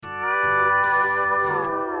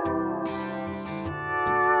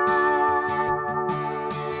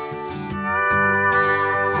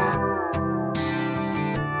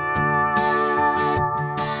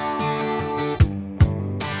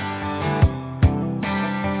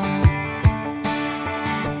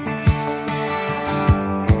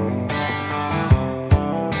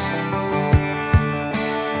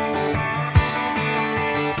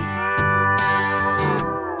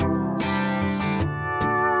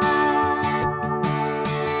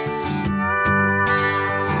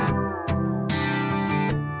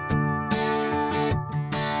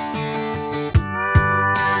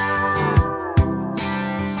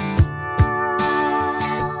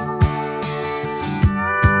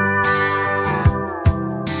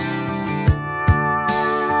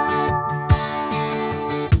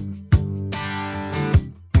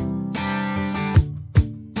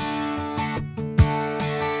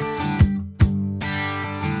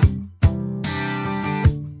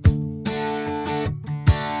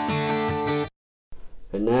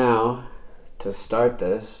And now, to start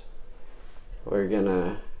this, we're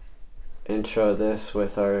gonna intro this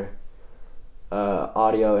with our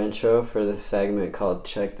audio intro for this segment called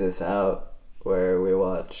Check This Out, where we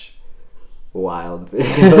watch wild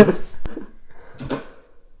videos.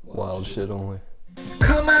 Wild shit only.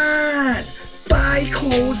 Come on! Buy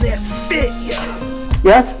clothes that fit you!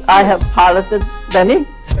 Yes, I have piloted many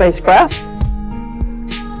spacecraft.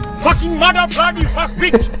 Fucking motherfucking fuck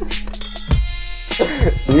bitch!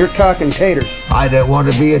 You're talking taters. I don't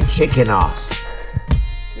want to be a chicken ass.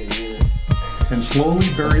 And slowly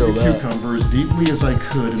bury the cucumber as deeply as I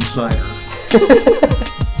could in cider.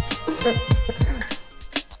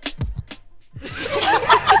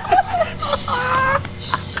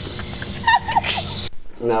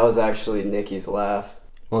 And that was actually Nikki's laugh.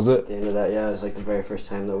 Was it? At the end of that, yeah, it was like the very first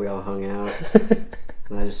time that we all hung out.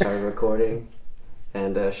 And I just started recording.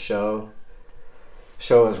 And Show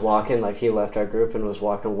was walking, like he left our group and was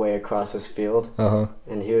walking way across his field. Uh-huh.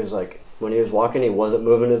 And he was like, when he was walking, he wasn't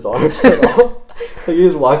moving his arms at all. Like he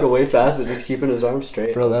was walking way fast, but just keeping his arms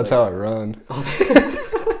straight. Bro, that's how I run.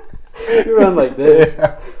 You run like this.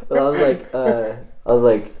 Yeah. But I was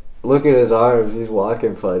like, look at his arms, he's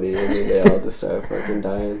walking funny. And then they all just started fucking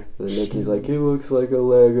dying. And then Nikki's like, he looks like a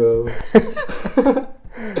Lego.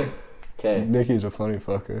 Okay. Nikki's a funny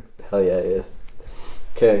fucker. Hell yeah, he is.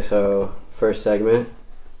 Okay, so first segment.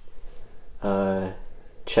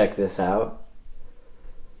 Check this out.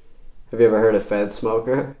 Have you ever heard of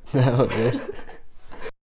Fedsmoker? No, dude.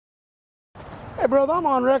 Hey, bro, I'm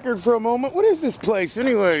on record for a moment. What is this place,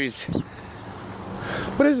 anyways?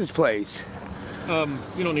 What is this place?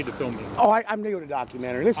 You don't need to film me. Oh, I'm doing a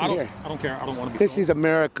documentary. Listen here. I don't care. I don't want to be This filmed. is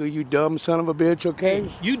America, you dumb son of a bitch,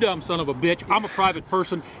 okay? You dumb son of a bitch. I'm a private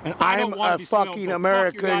person, and I don't I'm want a to be filmed, fucking so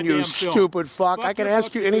American, fuck your you goddamn film. stupid fuck. Fuck I can your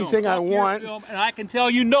ask you fucking anything film. I Fuck your want. film, and I can tell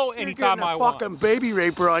you no You're anytime getting I a want. fucking baby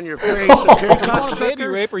raper on your face, okay? You want a baby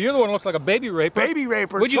Cocksucker? raper? You're the one who looks like a baby raper. Baby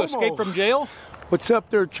raper, Would you Chomo. escape from jail? What's up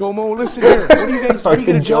there, Chomo? Listen here. What do you guys what do you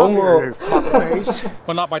get a job here, fuckface?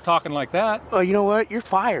 Well, not by talking like that. Oh, you know what? You're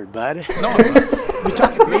fired, bud. No, I'm not. You're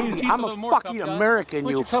talking to me. Teeth I'm a a little more, fucking tough guy. American,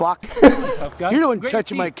 What's you your fuck. tough guy? You're the one Great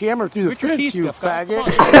touching my teeth. camera through the Grit your fence, teeth, you tough guy.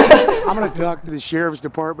 faggot. I'm gonna talk to the sheriff's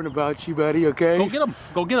department about you, buddy, okay? Go get him.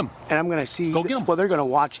 Go get him. And I'm gonna see. Go get 'em. Well, they're gonna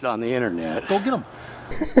watch it on the internet. Go get him.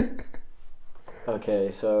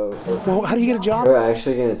 Okay, so Well, how do you get a job? we're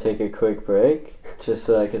actually going to take a quick break just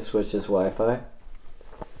so I can switch this Wi-Fi.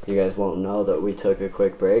 You guys won't know that we took a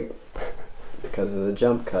quick break because of the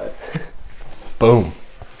jump cut. Boom.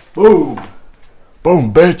 Boom!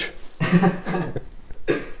 Boom, bitch.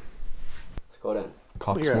 Let's go down.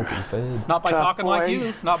 Cock Here. smoking fed. Not by Tough talking like boy.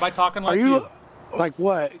 you. Not by talking like Are you like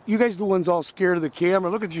what? You guys the ones all scared of the camera?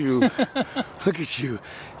 Look at you. Look at you.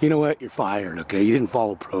 You know what? You're fired, okay? You didn't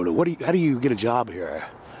follow proto. How do you get a job here?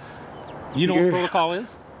 You know what You're- protocol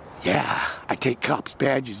is? Yeah, I take cops'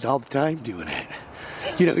 badges all the time doing it.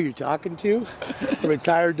 You know who you're talking to? A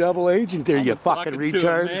retired double agent there, you fucking To a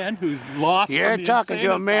retard. man who's lost. You're from the talking to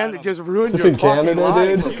a insane man that asylum. just ruined This your in fucking Canada,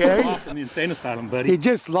 life, dude? okay? Lost in the insane asylum, buddy. You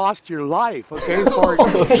just lost your life, okay, as far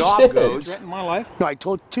as your job goes. Threatening my life? No, I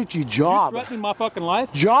told you You job. threatening my fucking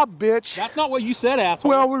life? Job, bitch. That's not what you said, asshole.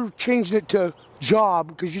 Well, we're changing it to job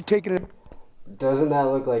because you're taking it. Doesn't that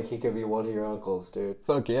look like he could be one of your uncles, dude?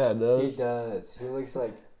 Fuck yeah, it He does. does.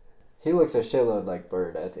 He looks a shitload like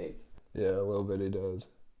Bird, I think. Yeah, a little bit he does.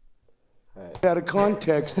 Out of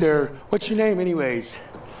context there. What's your name, anyways?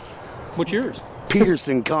 What's yours?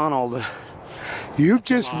 Peterson Conald. You've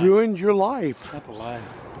just ruined your life. That's a lie.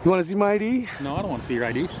 You want to see my ID? No, I don't want to see your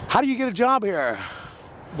ID. How do you get a job here?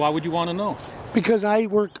 Why would you want to know? Because I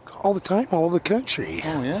work all the time, all over the country.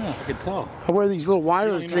 Oh, yeah, I could tell. I wear these little wire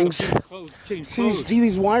You don't even know things. how to change See, clothes. see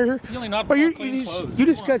these wire? You only know how to Well, you, clean you just, clothes. you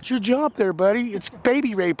just Come on. got your job there, buddy. It's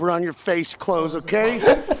baby raper on your face clothes, okay?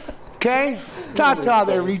 Okay? Ta-ta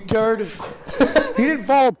there, retard. You didn't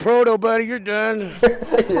follow proto, buddy. You're done.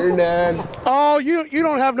 You're done. Oh, you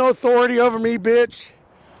don't have no authority over me, bitch.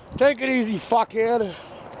 Take it easy, fuckhead.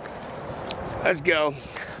 Let's go.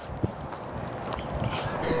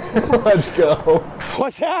 Let's go.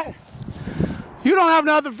 What's that? You don't have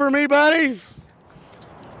nothing for me, buddy.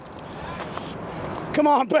 Come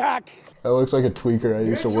on back. That looks like a tweaker I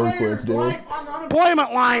used to work with, dude. Life on the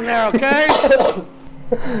unemployment line there, okay?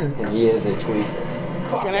 And he is a tweaker.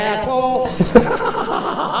 Fucking asshole.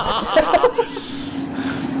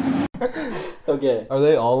 Okay, Are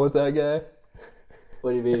they all with that guy?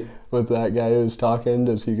 what do you mean? With that guy who's talking,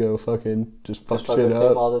 does he go fucking just fuck Just fuck shit with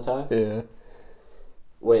up? him all the time? Yeah.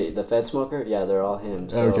 Wait, the Fedsmoker? Yeah, they're all him.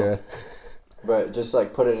 So, Okay. But just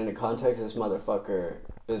like put it into context, this motherfucker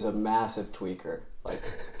is a massive tweaker. Like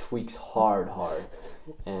tweaks hard,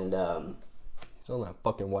 and He's on that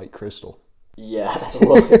fucking white crystal. yeah.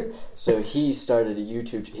 Well, so he started a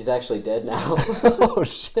YouTube. He's actually dead now. Oh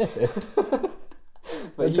shit!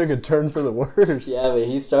 That took a turn for the worse. Yeah, but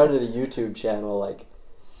he started a YouTube channel like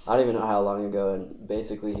I don't even know how long ago, and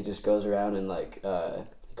basically he just goes around and like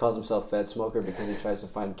he calls himself Fedsmoker because he tries to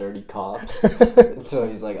find dirty cops. So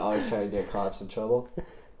he's like always trying to get cops in trouble.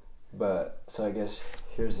 But so I guess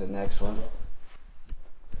here's the next one.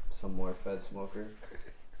 Some more Fedsmoker.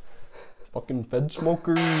 Fucking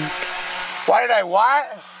Fedsmoker. Why did I what?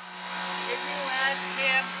 If you ask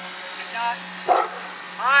him to not...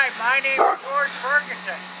 Hi, my name is George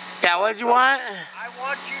Ferguson. Yeah, what did you want? I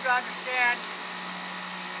want you to understand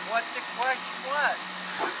what the question was.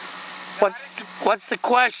 What's the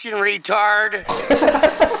question, retard? You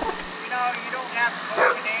know, you don't have to put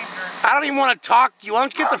your name or... I don't even want to talk to you. Why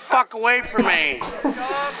don't you get the fuck away from me? The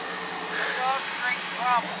dog drinks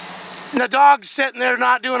problem. The dog's sitting there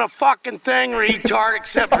not doing a fucking thing, retard,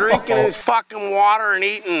 except drinking his fucking water and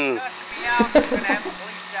eating. Just to be out, we're gonna have the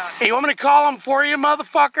police down Hey, here. you want me to call him for you,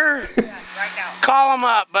 motherfucker? Yeah, right now. Call him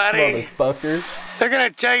up, buddy. Motherfucker. They're gonna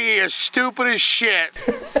tell you you're stupid as shit.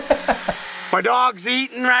 My dog's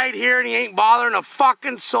eating right here and he ain't bothering a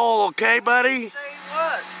fucking soul, okay, buddy? Say he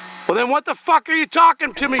was. Well then what the fuck are you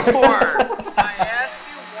talking to me for? I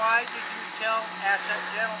asked you why did you tell that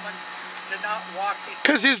gentleman to not walk these...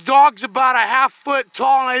 Cause his dog's about a half foot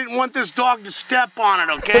tall and I didn't want this dog to step on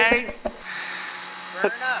it, okay?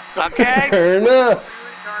 Fair enough. Okay? Fair enough.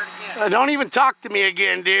 You retard again. Don't even talk to me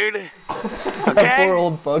again, dude. Okay? Poor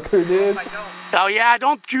old fucker, dude. I don't. Oh yeah,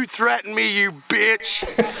 don't you threaten me, you bitch.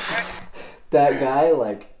 That guy,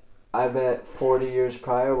 like, I bet 40 years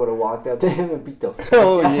prior would have walked up to him and beat the fuck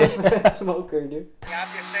Oh, out yeah. of that smoker, dude. Yeah,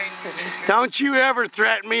 I'm just saying... Don't you ever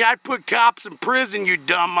threaten me. I'd put cops in prison, you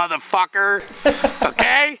dumb motherfucker.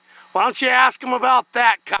 Okay? Why don't you ask him about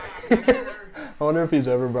that, cop? I wonder if he's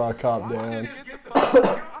ever brought a cop down.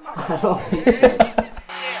 I don't think so.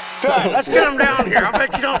 Good, let's get him down here. I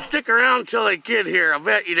bet you don't stick around until they get here. I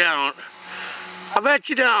bet you don't. I bet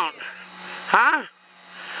you don't. Huh?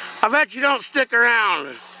 I bet you don't stick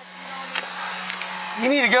around. You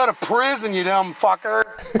need to go to prison, you dumb fucker.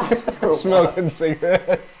 Smoking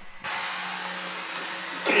cigarettes.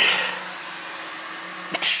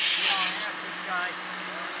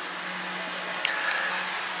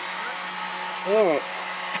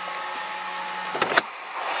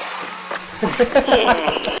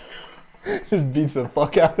 Just beats the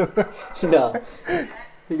fuck out of him. No.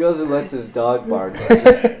 He goes and lets his dog bark. Like,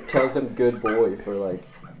 just tells him good boy for like...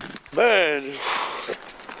 Bud.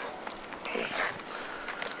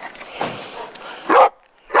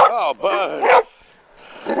 Oh, bud.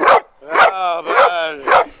 Oh,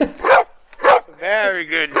 bud. Very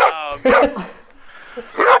good dog.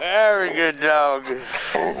 Very good dog.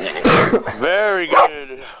 Very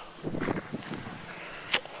good.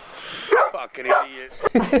 Fucking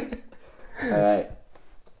idiot. Alright.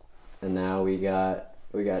 And now we got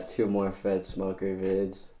two more Fedsmoker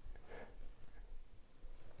vids.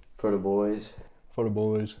 For the boys. For the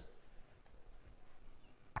boys.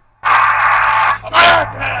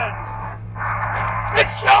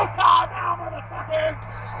 It's showtime now,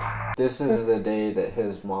 motherfuckers! This is the day that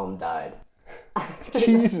his mom died.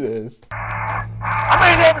 Jesus. I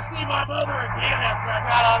may never see my mother again after I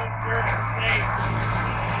got on this dirty stage.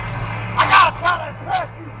 I gotta try to impress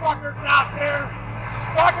you fuckers out there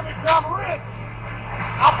so I can become rich.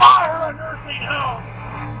 I'll buy her a nursing home.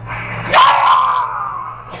 Yeah!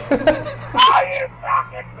 Oh, you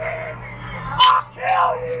fucking bitch! I'll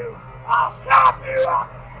kill you! I'll chop you up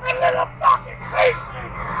in little fucking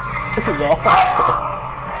pieces! This is awful.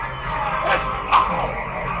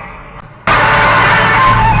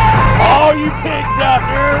 All you pigs out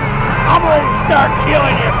there, I'm ready to start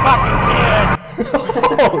killing your fucking kid.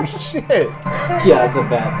 Oh shit. Yeah, it's a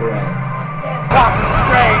bad threat. Fucking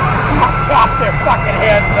straight. I'll chop their fucking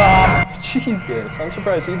heads off. Jesus. I'm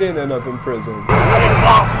surprised he didn't end up in prison. I just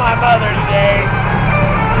lost my mother today.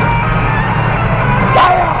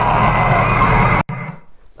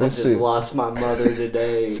 I just lost my mother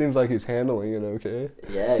today. Seems like he's handling it okay.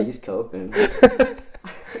 Yeah, he's coping.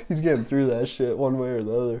 He's getting through that shit one way or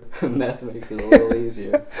the other. Meth makes it a little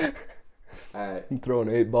easier. Alright, You throw an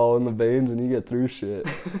 8-ball in the veins and you get through shit.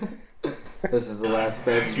 this is the last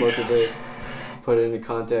Fedsmoker vid. Put it into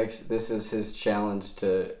context, this is his challenge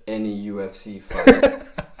to any UFC fight.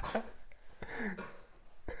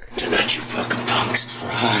 To let you fucking punks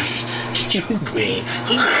try to choke me.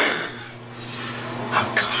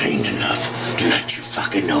 I'm kind enough to let you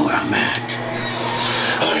fucking know where I'm at.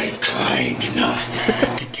 I ain't kind I ain't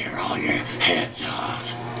enough to tear all your heads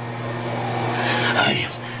off. I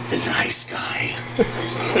am the nice guy.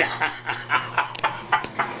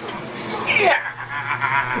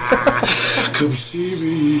 Come see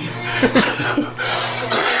me.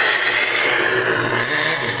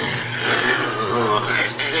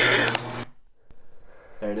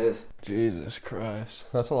 There it is. Jesus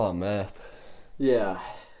Christ. That's a lot of meth. Yeah.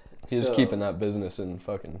 He's keeping that business in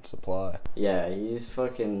fucking supply. Yeah, he's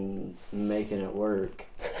fucking making it work.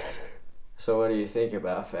 So what do you think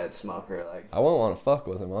about Fedsmoker? Like, I won't want to fuck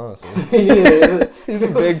with him, honestly. Yeah, He's a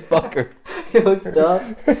big fucker. He looks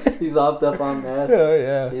tough. He's hopped up on meth. Oh,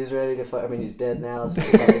 yeah. He's ready to fight. I mean, he's dead now, so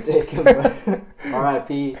you gotta take him. But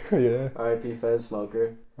R.I.P. Yeah. R.I.P.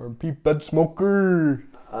 Fedsmoker. R.I.P. Fedsmoker.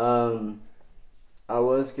 I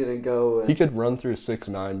was gonna go with... He could run through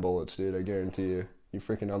 6'9" bullets, dude, I guarantee you. You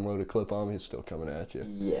freaking unload a clip on him, he's still coming at you.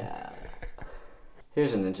 Yeah.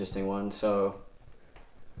 Here's an interesting one. So,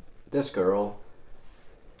 this girl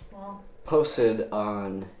posted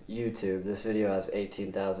on YouTube. This video has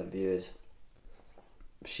 18,000 views.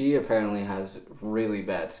 She apparently has really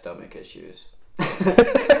bad stomach issues. To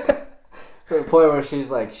the point where she's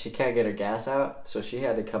like, she can't get her gas out, so she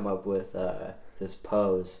had to come up with this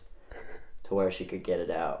pose to where she could get it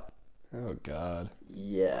out. Oh, God.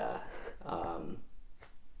 Yeah.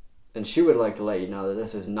 And she would like to let you know that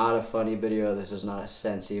this is not a funny video, this is not a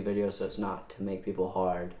sensy video, so it's not to make people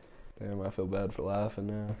hard. Damn, I feel bad for laughing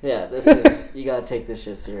now. Yeah, this is, you gotta take this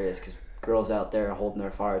shit serious, because girls out there are holding their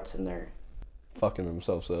farts and they're... Fucking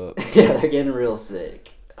themselves up. Yeah, they're getting real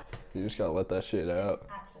sick. You just gotta let that shit out.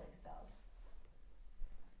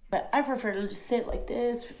 But I prefer to just sit like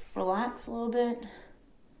this, relax a little bit.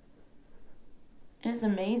 It's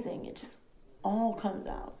amazing. It just all comes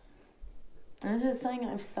out. And this is something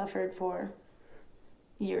I've suffered for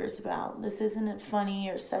years about. This isn't a funny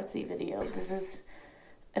or sexy video. This is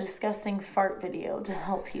a disgusting fart video to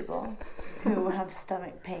help people who have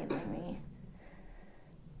stomach pain like me.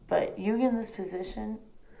 But you get in this position.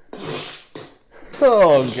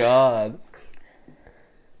 Oh, God.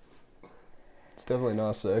 It's definitely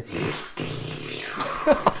not sexy.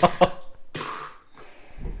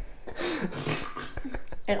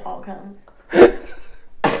 It all comes.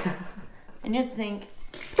 And you think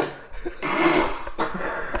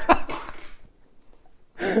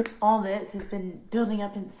all this has been building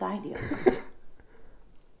up inside you.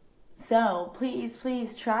 So please,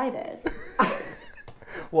 please try this.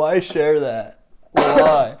 Why share that?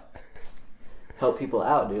 Why? Help people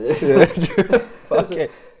out, dude. Fuck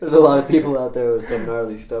it. There's a lot of people out there with some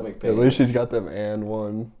gnarly stomach pain. At least she's got them and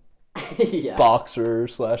one yeah. boxer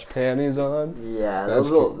 / panties on. Yeah, those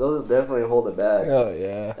will definitely hold it back. Oh,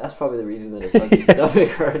 yeah. That's probably the reason that her fucking stomach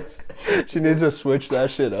hurts. She needs to switch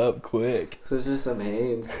that shit up quick. So it's just some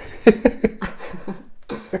Hanes.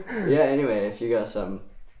 Yeah, anyway, if you're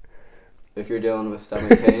dealing with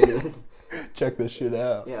stomach pain, check this shit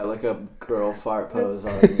out. Yeah, look up girl fart pose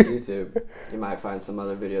on YouTube. You might find some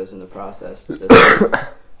other videos in the process, but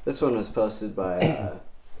this one was posted by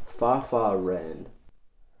Fafa Ren.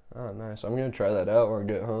 Oh, nice. I'm going to try that out when I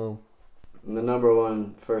get home. And the number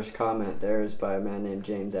one first comment there is by a man named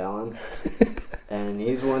James Allen. And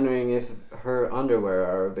he's wondering if her underwear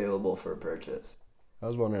are available for purchase. I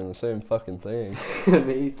was wondering the same fucking thing.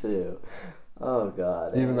 Me too. Oh,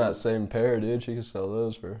 God. Even that same pair, dude. She could sell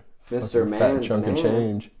those for Mr. fat Man's chunk man. of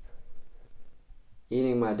change.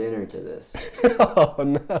 Eating my dinner to this. Oh,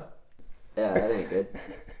 no. Yeah, that ain't good.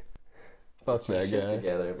 Fuck that Shit guy.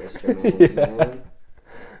 together, Mr. Man's man.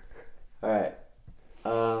 Alright.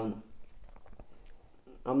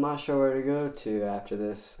 I'm not sure where to go to after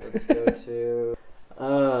this. Let's go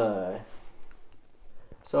to...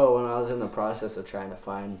 So when I was in the process of trying to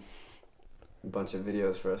find a bunch of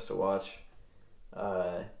videos for us to watch,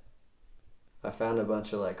 I found a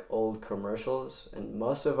bunch of like old commercials, and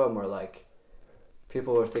most of them were like,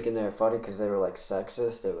 people were thinking they were funny because they were like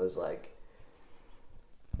sexist. It was like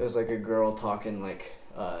a girl talking like,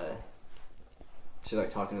 she's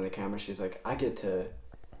like talking to the camera. She's like, I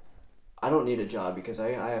don't need a job because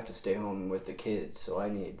I have to stay home with the kids, so I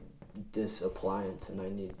need this appliance and I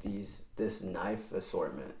need this knife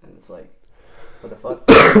assortment. And it's like, what the fuck?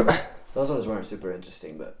 Those ones weren't super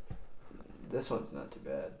interesting, but this one's not too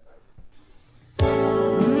bad.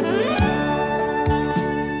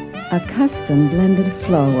 A custom blended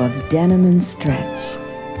flow of denim and stretch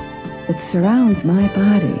that surrounds my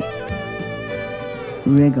body.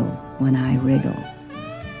 Wriggle when I wriggle.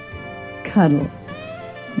 Cuddle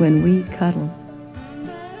when we cuddle.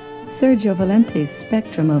 Sergio Valente's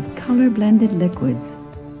spectrum of color-blended liquids.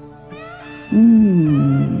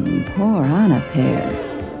 Pour on a pair.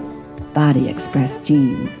 Body Express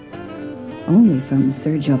jeans. Only from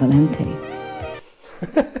Sergio Valente.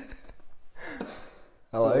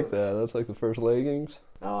 I like that. That's like the first leggings.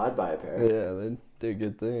 Oh, I'd buy a pair. Yeah, they do a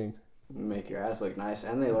good thing. Make your ass look nice,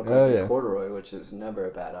 and they look Oh, like yeah. a corduroy, which is never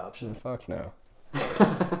a bad option. Fuck no.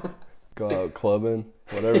 Go out clubbing,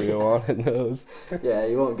 whatever you want in those. Yeah,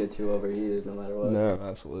 you won't get too overheated no matter what. No,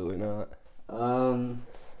 absolutely not.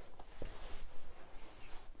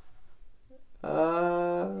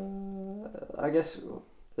 I guess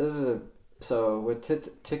this is so with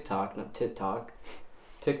TikTok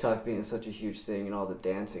being such a huge thing and all the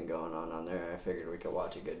dancing going on there, I figured we could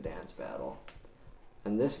watch a good dance battle.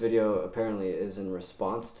 And this video apparently is in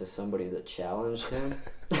response to somebody that challenged him.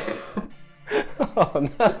 Oh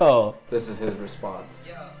no! This is his response.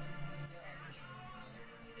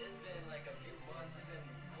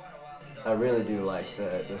 I really do like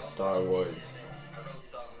the Star Wars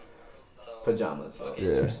pajamas. Though. Those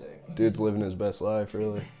Yeah, are sick. dude's living his best life,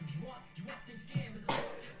 really.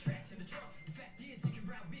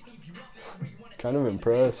 Kind of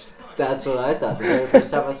impressed. That's what I thought. The very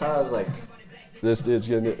first time I saw it, I was like, This dude's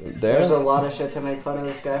getting it. there's a Damn. lot of shit to make fun of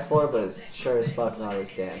this guy for, but it's sure as fuck not his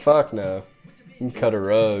dance. Fuck no. You can cut a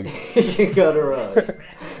rug. You can go to rug.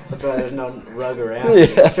 That's why there's no rug around. Yeah.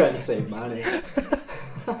 He's trying to save money.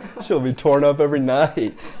 She'll be torn up every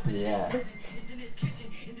night. Yeah.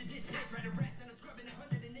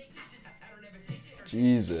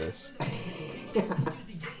 Jesus.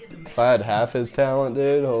 If I had half his talent,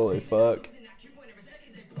 dude, holy fuck.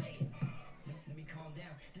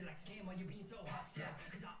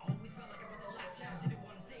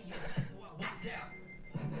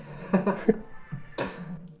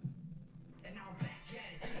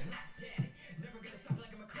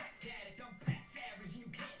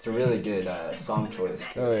 It's a really good song choice.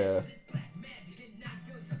 Oh yeah.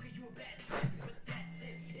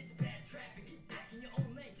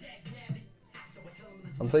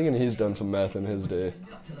 I'm thinking he's done some meth in his day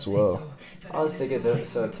as well. I was thinking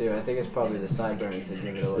so too. I think it's probably the sideburns that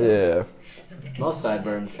give it away. Yeah. Most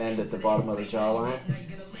sideburns end at the bottom of the jawline.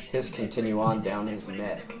 His continue on down his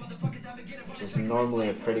neck, which is normally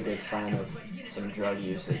a pretty good sign of some drug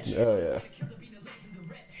usage. Oh yeah.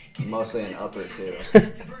 Mostly an upper too.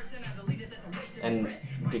 And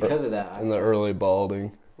because of that, In the early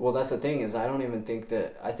balding. well, that's the thing is I think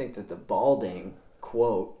that the balding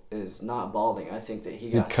quote is not balding. I think that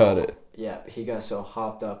he cut it. Yeah, he got so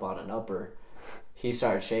hopped up on an upper, he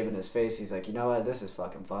started shaving his face. He's like, you know what, this is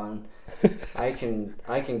fucking fun. I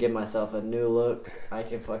can give myself a new look. I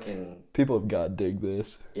can fucking People have got to dig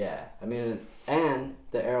this. yeah. I mean, and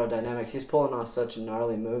the aerodynamics. He's pulling off such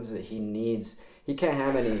gnarly moves that he can't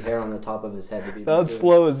have any hair on the top of his head to be. That would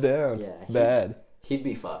slow us down. Yeah, Bad. He'd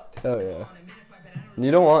be fucked. Oh yeah. And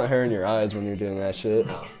you don't want hair in your eyes when you're doing that shit.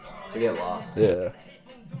 No, we get lost. Yeah.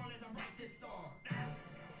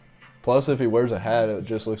 Plus, if he wears a hat, it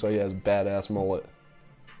just looks like he has a badass mullet.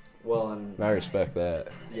 Well, and I respect that.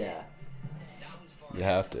 yeah. You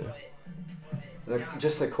have to.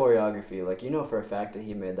 Just the choreography, like, you know for a fact that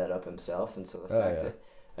he made that up himself, and so the fact yeah. that,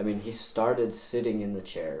 I mean, he started sitting in the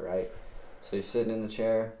chair, right? So he's sitting in the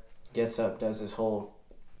chair, gets up, does his whole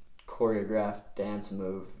choreographed dance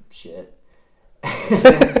move shit,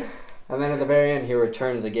 and then at the very end he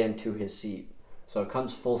returns again to his seat. So it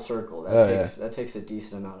comes full circle. That takes a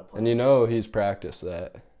decent amount of planning. And you know he's practiced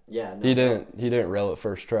that. Yeah. No, He didn't rail it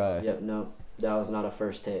first try. Yep. No, that was not a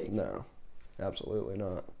first take. No, absolutely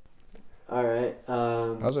not. All right.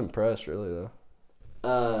 I was impressed, really,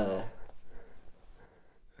 though.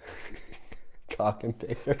 Cock and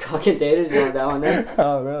tater. Cock and taters, you want that one next?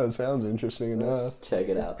 Oh no, it sounds interesting enough. Let's check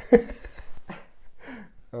it out. I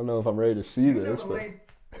don't know if I'm ready to see this, but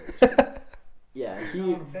Yeah,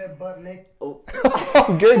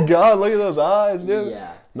 oh, good God, look at those eyes, dude.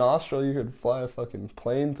 Yeah. Nostril, you could fly a fucking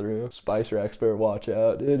plane through. Spicer expert, watch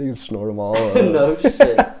out, dude. You can snort them all up. No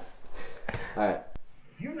shit. Alright.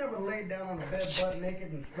 If you never laid down on the bed butt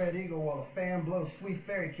naked and spread eagle while a fan blows sweet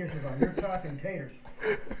fairy kisses on your cock and taters,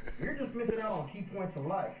 you're just missing out on key points of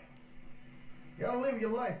life. You gotta live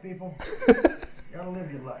your life, people. You gotta live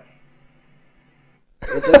your life.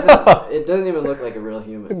 It doesn't even look like a real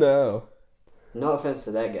human. No. No offense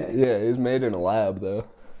to that guy. Yeah, he's made in a lab, though.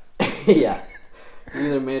 Yeah. He's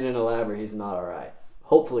either made in a lab or he's not alright.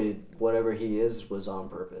 Hopefully, whatever he is was on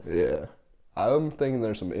purpose. Yeah. I'm thinking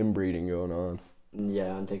there's some inbreeding going on.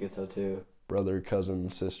 Yeah, I'm thinking so too. Brother, cousin,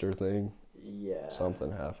 sister thing. Yeah.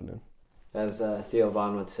 Something happening. As Theo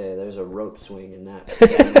Vaughn would say, there's a rope swing in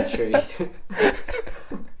that tree.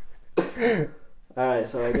 Alright,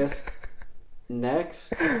 so I guess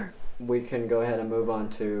next we can go ahead and move on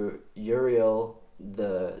to Uriel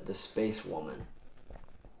the space woman.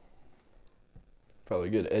 Probably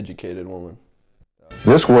a good educated woman.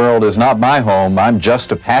 This world is not my home, I'm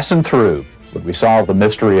just a passing through. Would we solve the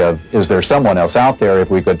mystery of, is there someone else out there if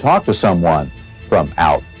we could talk to someone from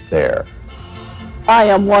out there? I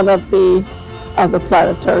am one of the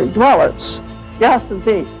planetary dwellers. Yes,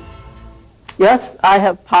 indeed. Yes, I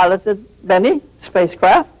have piloted many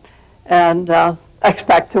spacecraft and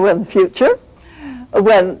expect to in the future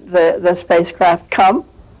when the spacecraft come.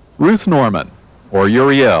 Ruth Norman, or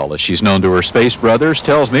Uriel as she's known to her space brothers,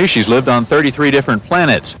 tells me she's lived on 33 different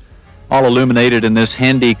planets, all illuminated in this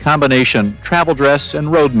handy combination travel dress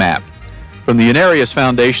and road map. From the Unarius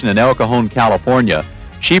Foundation in El Cajon, California,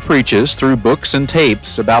 she preaches through books and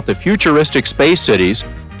tapes about the futuristic space cities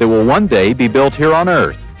that will one day be built here on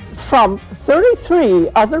Earth. From 33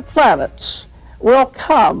 other planets will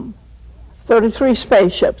come 33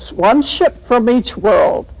 spaceships, one ship from each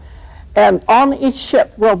world, and on each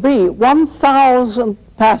ship will be 1,000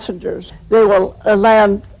 passengers. They will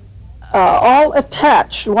land all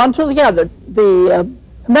attached one to the other. The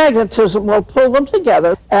magnetism will pull them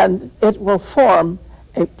together, and it will form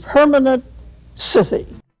a permanent city.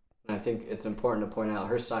 I think it's important to point out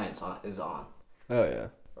her science is on. Oh, yeah.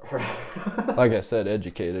 Like I said,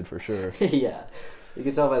 educated for sure. Yeah. You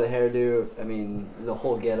can tell by the hairdo, I mean, the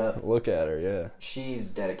whole getup. Look at her, yeah. She's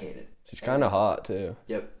dedicated. She's kind of hot, too.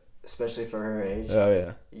 Yep. Especially for her age. Oh,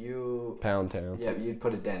 yeah. You... Pound town. Yeah, you'd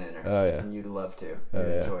put a dent in her. Oh, yeah. And you'd love to. Oh, You'd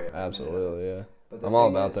yeah. enjoy it. Absolutely, yeah. But I'm all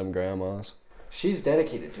about them grandmas. She's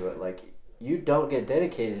dedicated to it. Like, you don't get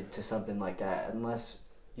dedicated to something like that unless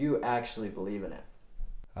you actually believe in it.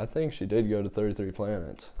 I think she did go to 33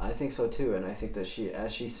 planets. I think so too, and I think that she,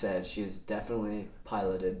 as she said, she's definitely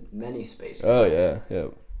piloted many spacecraft. Oh yeah,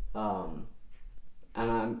 yep.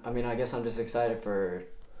 And I guess I'm just excited for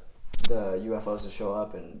the UFOs to show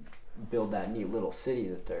up and build that neat little city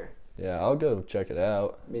that they're. Yeah, I'll go check it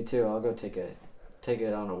out. Me too. I'll go take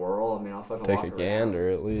it on a whirl. I mean, I'll fucking take walk a gander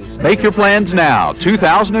at least. Make your plans now.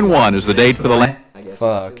 2001 is the date for the land. I guess.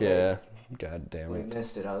 Fuck yeah. God damn it. We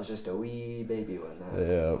missed it. I was just a wee baby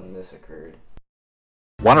when this occurred.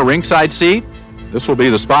 Want a ringside seat? This will be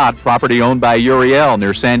the spot, property owned by Uriel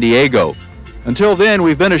near San Diego. Until then,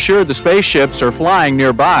 we've been assured the spaceships are flying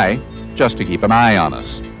nearby just to keep an eye on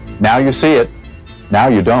us. Now you see it, now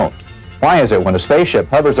you don't. Why is it when a spaceship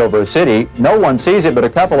hovers over a city, no one sees it but a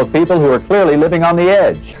couple of people who are clearly living on the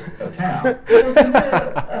edge?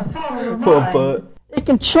 It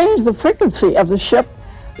can change the frequency of the ship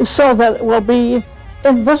so that it will be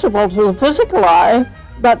invisible to the physical eye,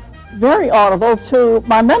 but very audible to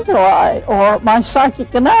my mental eye or my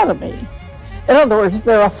psychic anatomy. In other words,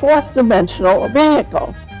 they're a fourth dimensional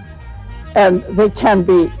vehicle, and they can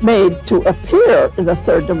be made to appear in the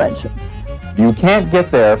third dimension. You can't get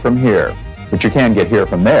there from here, but you can get here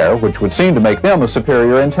from there, which would seem to make them a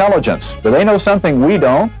superior intelligence. Do they know something we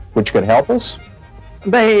don't, which could help us?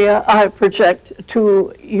 May I project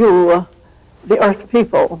to you, the Earth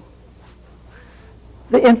people,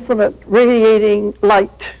 the infinite radiating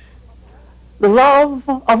light, the love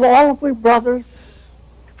of all of we brothers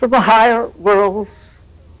from the higher worlds,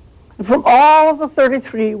 and from all of the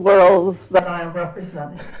 33 worlds that I am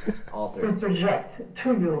representing. We project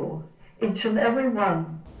to you, each and every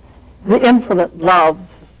one, the infinite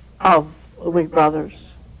love of we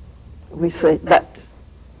brothers. We say, let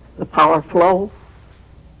the power flow.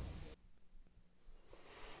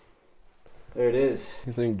 There it is.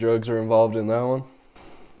 You think drugs are involved in that one?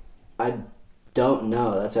 I don't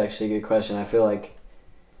know. That's actually a good question. I feel like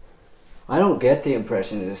I don't get the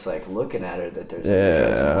impression just like looking at her that there's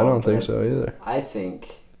drugs involved. I don't think so either. I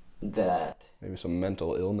think that maybe some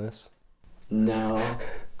mental illness. No.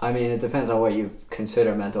 I mean, it depends on what you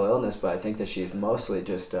consider mental illness, but I think that she's mostly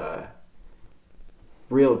just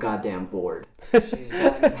real goddamn bored. She's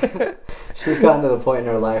gotten to the point in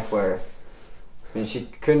her life where I mean, she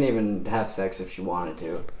couldn't even have sex if she wanted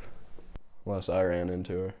to. Unless I ran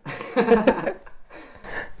into her.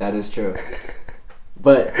 That is true.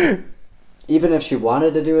 But even if she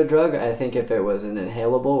wanted to do a drug, I think if it was an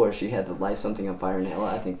inhalable where she had to light something on fire and inhale it,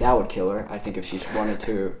 I think that would kill her. I think if she wanted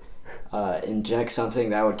to inject something,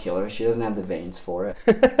 that would kill her. She doesn't have the veins for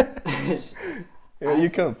it. Yeah,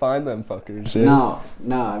 you couldn't find them fuckers. Yeah.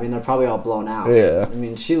 No. I mean, they're probably all blown out. Yeah. I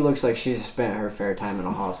mean, she looks like she's spent her fair time in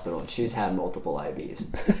a hospital, and she's had multiple IVs.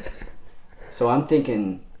 So I'm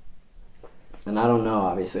thinking, and I don't know,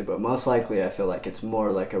 obviously, but most likely I feel like it's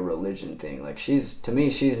more like a religion thing. Like, to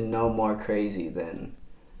me, she's no more crazy than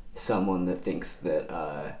someone that thinks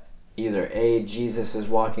that either A, Jesus is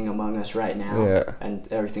walking among us right now, and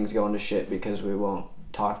everything's going to shit because we won't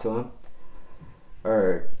talk to him,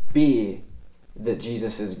 or B, that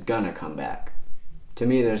Jesus is gonna come back. To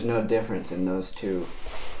me, there's no difference in those two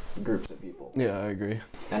groups of people. Yeah, I agree.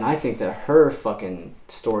 And I think that her fucking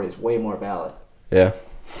story is way more valid. Yeah.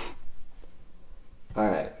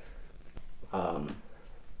 Alright.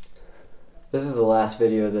 This is the last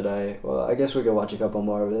video that I guess we could watch a couple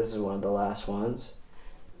more, but this is one of the last ones.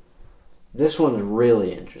 This one's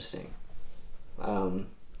really interesting. I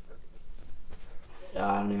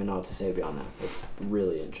don't even know what to say beyond that. It's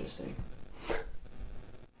really interesting.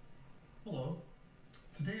 Hello.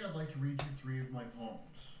 Today I'd like to read you 3 of my poems.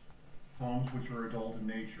 Poems which are adult in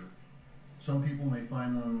nature. Some people may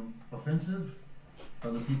find them offensive,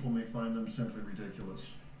 other people may find them simply ridiculous.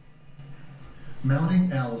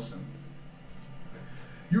 Mounting Allison.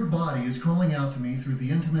 Your body is calling out to me through the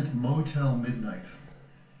intimate motel midnight.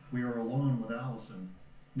 We are alone with Allison,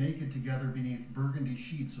 naked together beneath burgundy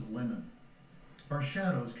sheets of linen. Our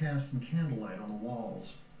shadows cast in candlelight on the walls.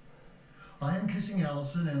 I am kissing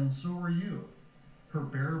Allison, and so are you. Her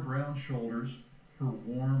bare brown shoulders, her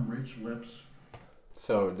warm, rich lips.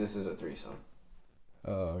 So this is a threesome.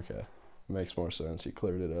 Oh, okay. Makes more sense. You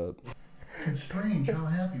cleared it up. It's strange how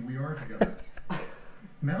happy we are together.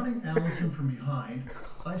 Mounting Allison from behind,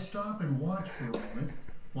 I stop and watch for a moment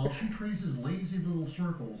while she traces lazy little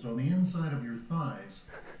circles on the inside of your thighs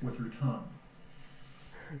with her tongue.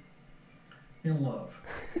 In love.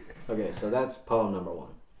 Okay, so that's poem number 1.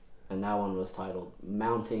 And that one was titled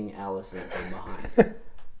Mounting Allison from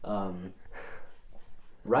Behind.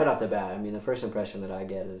 Right off the bat, I mean, the first impression that I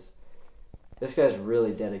get is this guy's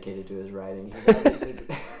really dedicated to his writing.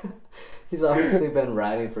 He's obviously been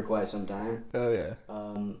writing for quite some time. Oh, yeah.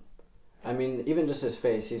 I mean, even just his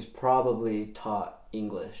face, he's probably taught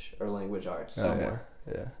English or language arts somewhere.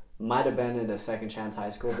 Oh, yeah. Might have been at a second chance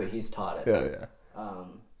high school, but he's taught it. Oh, yeah.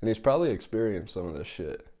 And he's probably experienced some of this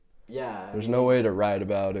shit. Yeah. There's no way to write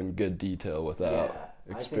about in good detail without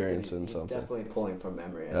experiencing he's something. Definitely pulling from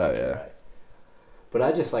memory. I Oh, think yeah. you're right. But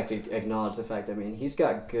I just like to acknowledge the fact that, I mean, he's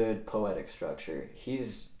got good poetic structure.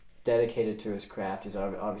 He's dedicated to his craft. He's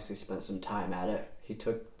obviously spent some time at it. He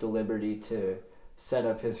took the liberty to set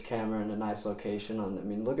up his camera in a nice location. I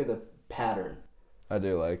mean, look at the pattern. I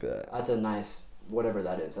do like that. That's a nice, whatever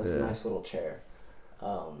that is. That's a nice little chair.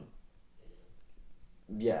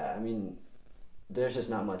 Yeah, I mean, there's just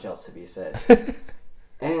not much else to be said.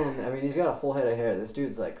 And, I mean, he's got a full head of hair. This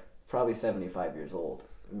dude's, like, probably 75 years old.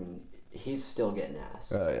 I mean, he's still getting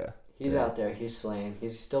ass. Oh, yeah. He's out there. He's slaying.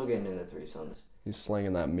 He's still getting into threesomes. He's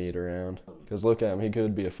slinging that meat around. Because look at him. He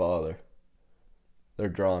could be a father. They're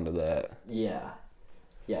drawn to that. Yeah.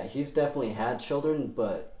 Yeah, he's definitely had children,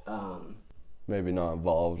 but... maybe not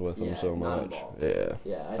involved with them so much. Involved. Yeah.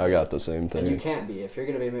 Yeah. I got the same thing. And you can't be. If you're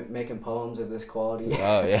going to be making poems of this quality...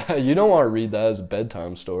 Oh, yeah. You don't want to read that as a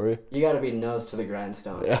bedtime story. You got to be nose to the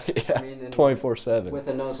grindstone. Yeah. I mean, 24/7. With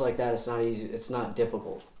a nose like that, it's not easy. It's not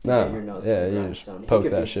difficult to No. get your nose to the you grindstone. just poke He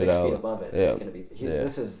could that be shit 6 out. feet above it. Yeah. He's gonna be.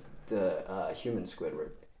 This is the human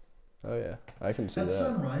Squidward. Oh, yeah. I can see At that.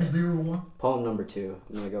 sunrise, they were one. Poem number 2.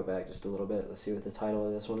 I'm going to go back just a little bit. Let's see what the title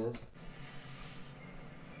of this one is.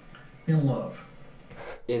 In love.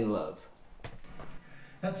 In love.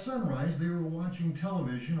 At sunrise, they were watching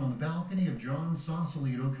television on the balcony of John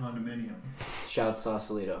Sausalito condominium. Shout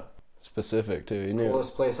Sausalito. Specific, too. You knew.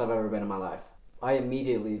 Coolest place I've ever been in my life. I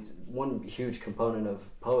immediately... One huge component of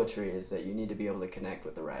poetry is that you need to be able to connect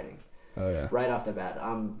with the writing. Oh, yeah. Right off the bat,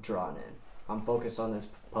 I'm drawn in. I'm focused on this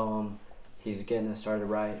poem. He's getting it started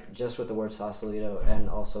right, just with the word Sausalito and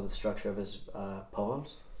also the structure of his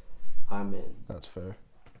poems. I'm in. That's fair.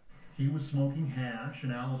 He was smoking hash,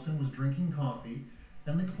 and Allison was drinking coffee,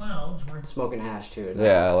 and the clouds were smoking hash too.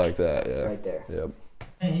 Yeah, I like that. Yeah. Right there. Yep.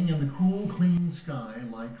 hanging in the cool, clean sky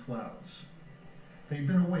like clouds. They'd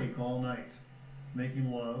been awake all night,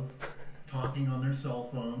 making love, talking on their cell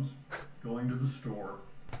phones, going to the store.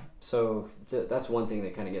 So that's one thing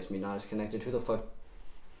that kind of gets me not as connected. Who the fuck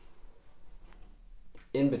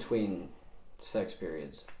in between sex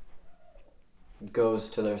periods goes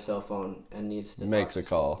to their cell phone and needs to makes a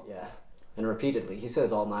call? Yeah, and repeatedly. He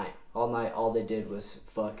says all night, all they did was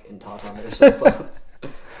fuck and talk on their cell phones.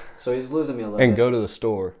 So he's losing me a little bit. And go to the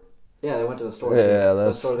store. Yeah, they went to the store. Yeah, too. that's...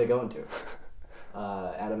 What store are they going to?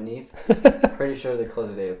 Adam and Eve. Pretty sure they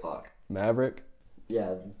close at 8:00. Maverick.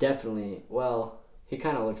 Yeah, definitely. Well, he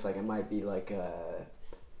kind of looks like it might be like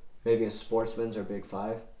maybe a Sportsman's or Big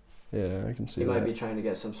Five. Yeah, I can see that. He might be trying to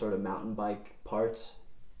get some sort of mountain bike parts.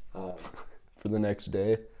 For the next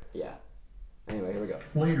day? Yeah. Anyway, here we go.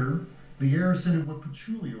 Later, the air scented with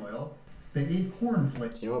patchouli oil. They ate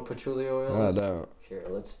cornflakes. Do you know what patchouli oil is? I don't. Here,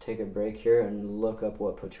 let's take a break here and look up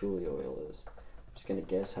what patchouli oil is. I'm just going to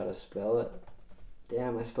guess how to spell it.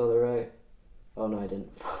 Damn, I spelled it right. Oh no, I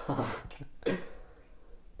didn't. Fuck.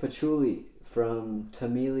 Patchouli from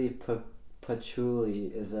Tamili patchouli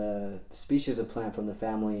is a species of plant from the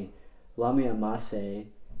family Lamiamaceae,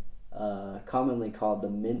 commonly called the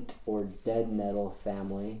mint or dead nettle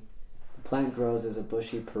family. The plant grows as a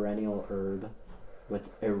bushy perennial herb with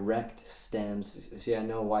erect stems. See, I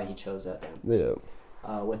know why he chose that then. Yeah.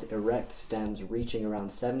 With erect stems reaching around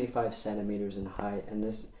 75 centimeters in height. And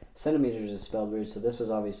this centimeters is spelled weird, so this was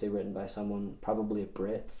obviously written by someone, probably a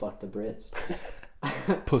Brit. Fuck the Brits.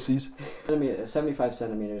 Pussies. 75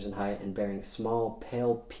 centimeters in height and bearing small,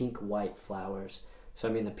 pale pink-white flowers. So,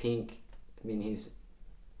 I mean, the pink, you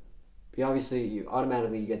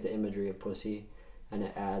automatically get the imagery of pussy, and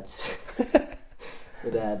it adds...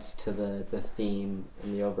 It adds to the theme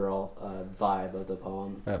and the overall vibe of the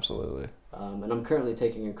poem. Absolutely. And I'm currently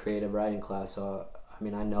taking a creative writing class, so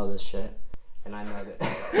I know this shit, and I know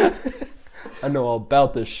that I know all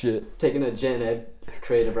about this shit. Taking a gen ed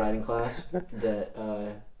creative writing class that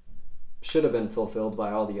should have been fulfilled by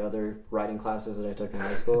all the other writing classes that I took in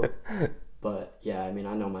high school. But yeah, I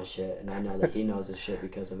know my shit, and I know that he knows his shit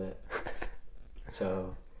because of it.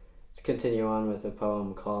 So let's continue on with a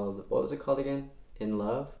poem called, what was it called again? In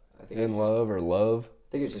Love? I think In Love or Love?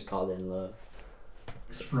 I think it's just called In Love.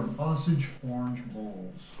 It's from Osage Orange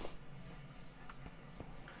Bowls.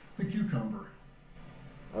 The cucumber.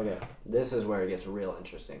 Okay, this is where it gets real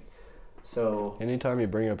interesting. So anytime you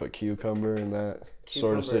bring up a cucumber in that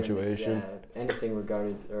sort of situation, anything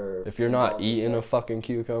regarded or if you're not eating a fucking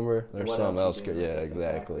cucumber, there's something else. Yeah,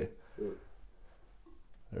 exactly.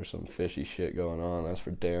 There's some fishy shit going on. That's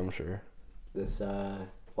for damn sure. This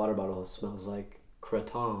water bottle smells like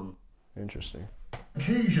kratom. Interesting.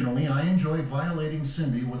 Occasionally, I enjoy violating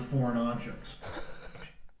Cindy with foreign objects.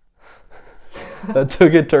 That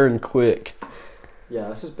took a turn quick. Yeah,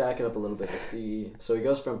 let's just back it up a little bit to see. So he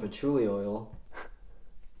goes from patchouli oil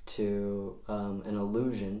to an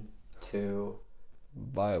illusion to...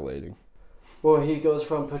 violating. Well, he goes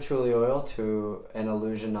from patchouli oil to an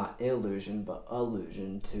illusion, not illusion, but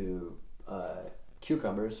allusion to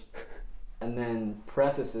cucumbers. And then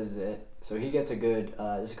prefaces it. So he gets a good...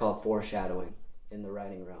 this is called foreshadowing in the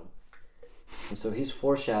writing realm. And so he's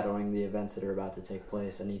foreshadowing the events that are about to take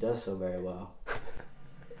place, and he does so very well.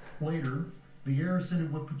 Later, the air is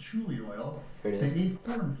scented with patchouli oil. Here it is. They ate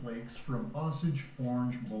cornflakes from Osage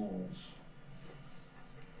Orange Bowls.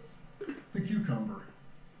 The cucumber.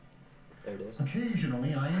 There it is.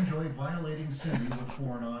 Occasionally, I enjoy violating Cindy with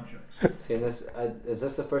foreign objects. See, and this is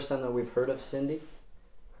this the first time that we've heard of Cindy?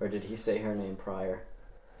 Or did he say her name prior?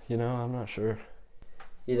 I'm not sure.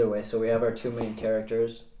 Either way, so we have our two main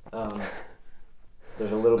characters.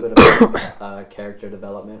 There's a little bit of character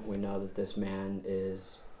development. We know that this man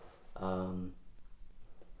is...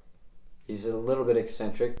 he's a little bit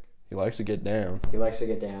eccentric. He likes to get down.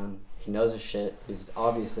 He knows his shit. He's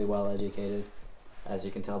obviously well educated, as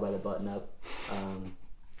you can tell by the button up.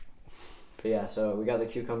 But yeah, so we got the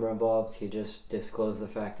cucumber involved. He just disclosed the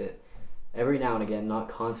fact that every now and again, not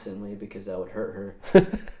constantly because that would hurt her,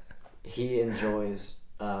 he enjoys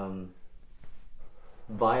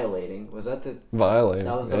violating. Was that the... Violating.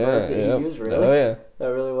 That was the verb that he used, really? Oh, yeah. That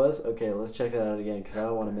really was? Okay, let's check that out again because I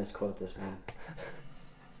don't want to misquote this man.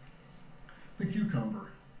 The cucumber.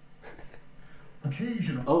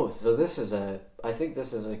 Occasionally. Oh, so this is I think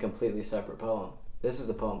this is a completely separate poem. This is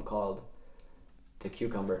the poem called The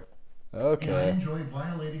Cucumber. Okay. I enjoy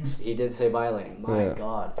violating... He did say violating. My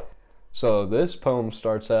God. So this poem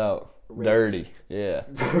starts out dirty. Yeah.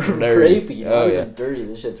 Rapey. Not even dirty.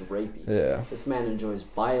 This shit's rapey. Yeah. This man enjoys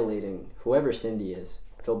violating whoever Cindy is.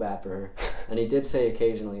 I feel bad for her. And he did say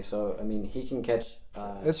occasionally, so, he can catch...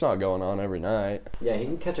 it's not going on every night. Yeah, he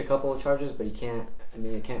can catch a couple of charges, but he can't...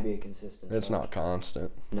 it can't be a consistent It's charge. not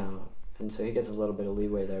constant. No. And so he gets a little bit of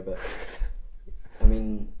leeway there, but...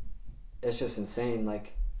 it's just insane,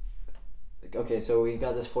 okay, so we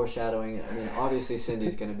got this foreshadowing. Obviously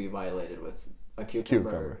Cindy's going to be violated with a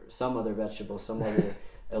cucumber. Some other vegetable, some other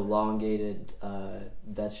elongated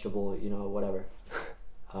vegetable, whatever.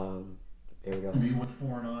 Here we go. Me with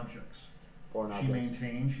foreign objects. She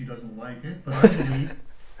maintains she doesn't like it, but I believe...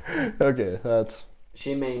 Okay, that's...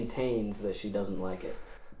 She maintains that she doesn't like it.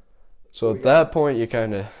 So at that point, you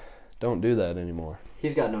kind of don't do that anymore.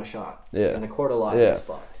 He's got no shot. Yeah. And the court of law is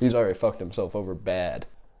fucked. He's already fucked himself over bad.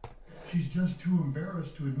 She's just too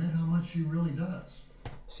embarrassed to admit how much she really does.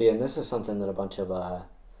 See, and this is something that a bunch of...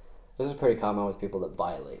 this is pretty common with people that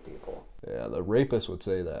violate people. Yeah, the rapist would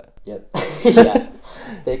say that. Yep. Yeah.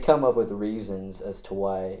 They come up with reasons as to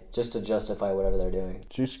why, just to justify whatever they're doing.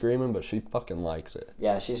 She's screaming, but she fucking likes it.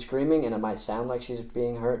 Yeah, she's screaming, and it might sound like she's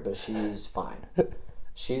being hurt, but she's fine.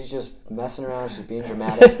 She's just messing around. She's being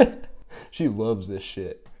dramatic. She loves this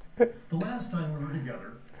shit. The last time we were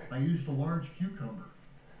together, I used a large cucumber.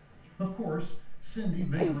 Of course, Cindy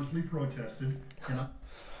vigorously protested, and I...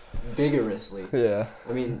 Vigorously? Yeah.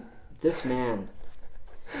 I mean, this man,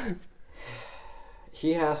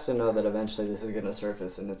 he has to know that eventually this is going to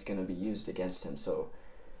surface and it's going to be used against him. So,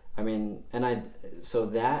 I mean, so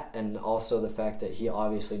that, and also the fact that he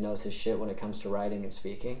obviously knows his shit when it comes to writing and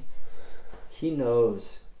speaking. He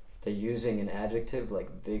knows that using an adjective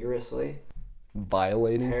like vigorously,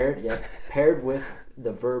 violating, paired with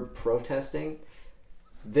the verb protesting,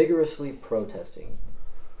 vigorously protesting.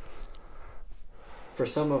 For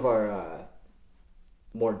some of our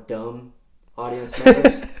more dumb audience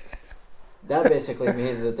members, that basically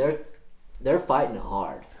means that they're fighting it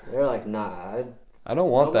hard. They're like, nah, I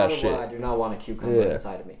don't want that shit. I do not want a cucumber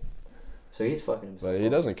inside of me. So he's fucking himself. But he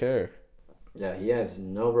doesn't care. Yeah, he has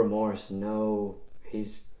no remorse, and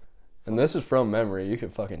this is from memory, you can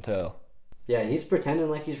fucking tell. Yeah, he's pretending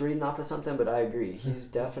like he's reading off of something, but I agree. He's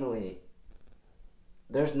definitely...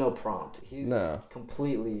 There's no prompt. He's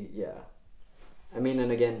completely... Yeah. I mean,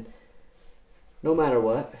 and again, no matter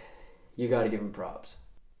what, you gotta give him props.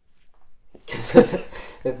 Because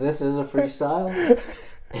if this is a freestyle,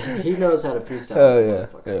 he knows how to freestyle. Oh,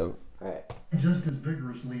 yeah. Alright. Just as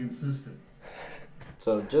vigorously insisted.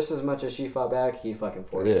 So just as much as she fought back, he fucking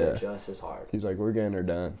forced her just as hard. He's like, we're getting her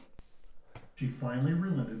done. She finally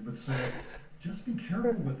relented, but said, just be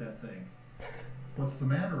careful with that thing. What's the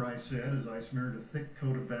matter, I said, as I smeared a thick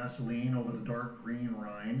coat of Vaseline over the dark green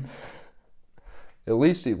rind. At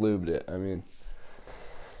least he lubed it, I mean.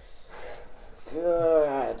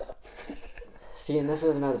 God. See, and this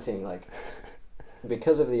is another thing, like,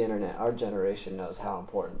 because of the internet, our generation knows how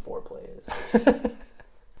important foreplay is.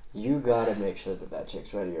 You gotta make sure that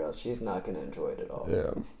chick's ready, or else she's not gonna enjoy it at all.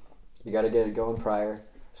 Yeah. You gotta get it going prior,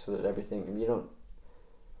 so that everything, and you don't...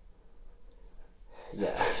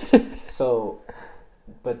 Yeah. So,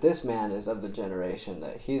 but this man is of the generation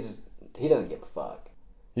that he doesn't give a fuck.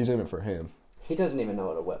 He's in it for him. He doesn't even know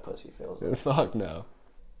what a wet pussy feels like. Fuck no.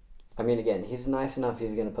 I mean, again, he's nice enough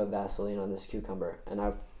he's gonna put Vaseline on this cucumber, and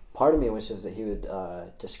part of me wishes that he would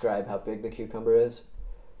describe how big the cucumber is.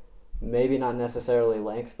 Maybe not necessarily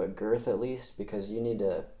length, but girth at least, because you need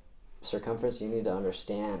to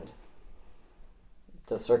understand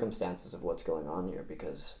the circumstances of what's going on here,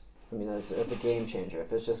 because, I mean, it's a game changer.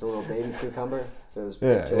 If it's just a little baby cucumber, if it was too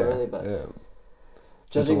early, but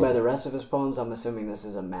judging by the rest of his poems, I'm assuming this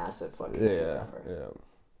is a massive fucking cucumber.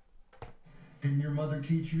 Yeah. Didn't your mother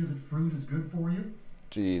teach you that fruit is good for you?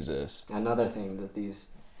 Jesus. Another thing that these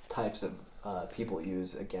types of people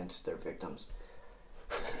use against their victims.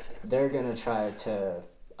 They're going to try to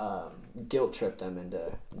guilt trip them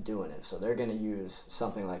into doing it. So they're going to use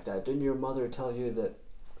something like that. Didn't your mother tell you that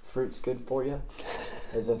fruit's good for you?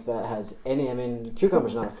 As if that has any... I mean,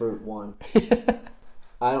 cucumber's not a fruit, one.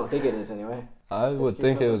 I don't think it is anyway. I would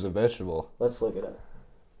think it was a vegetable. Let's look it up.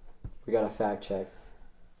 We got to fact check.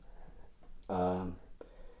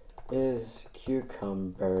 Is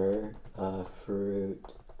cucumber a fruit?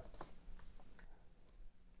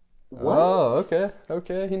 What? Oh,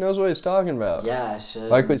 okay. He knows what he's talking about. Yeah, I should.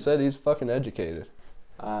 Like we said, he's fucking educated.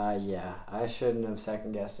 Yeah. I shouldn't have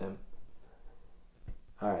second guessed him.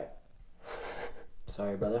 Alright.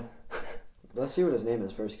 Sorry, brother. Let's see what his name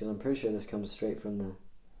is first, because I'm pretty sure this comes straight from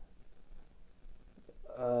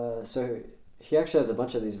the... So, he actually has a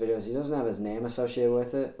bunch of these videos. He doesn't have his name associated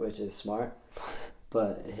with it, which is smart.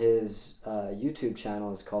 But his YouTube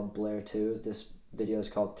channel is called Blair2. This video is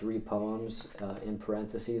called 3 Poems, in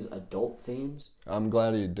parentheses, adult themes. I'm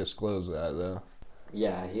glad he disclosed that, though.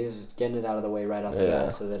 Yeah, he's getting it out of the way right off the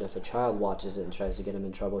bat, so that if a child watches it and tries to get him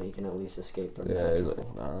in trouble, he can at least escape from that trouble.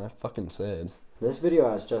 Like, nah, I fucking said. This video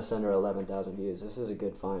has just under 11,000 views. This is a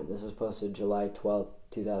good find. This is posted July 12th,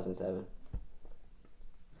 2007.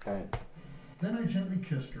 Alright. Then I gently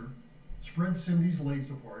kissed her, spread Cindy's legs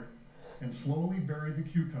apart, and slowly buried the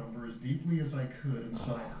cucumber as deeply as I could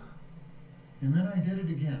inside her. And then I did it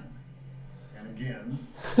again, and again,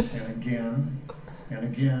 and again, and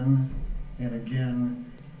again, and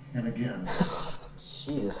again, and again.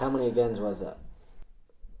 Jesus, how many agains was that?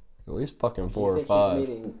 At least fucking 4 or 5. Do you think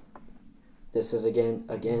he's meaning this is again?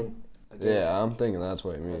 Yeah, I'm thinking that's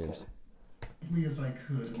what he means. Deeply as I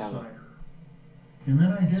could inside her. And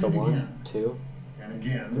then I did it again. 1, 2, and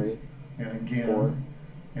again, 3, and again, 4,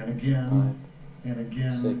 and again, 5, and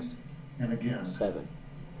again, 6, and again. 7.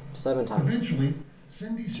 7 times. Eventually,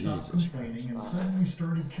 Cindy stopped complaining and suddenly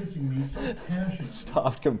started kissing me so passionately.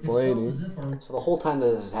 Stopped complaining. So the whole time that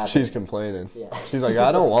this is happening, she's complaining. Yeah. She's like,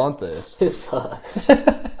 I don't want this. This sucks.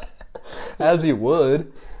 As he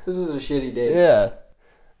would. This is a shitty date. Yeah.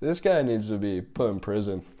 This guy needs to be put in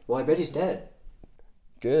prison. Well, I bet he's dead.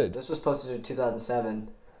 Good. This was posted in 2007.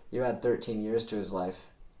 You had 13 years to his life.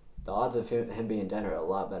 The odds of him being dead are a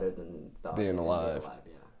lot better than the odds being of alive. Him being alive.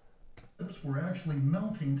 Yeah. Lips were actually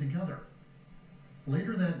melting together.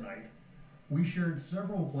 Later that night, we shared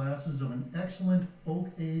several glasses of an excellent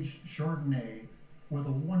oak-aged Chardonnay with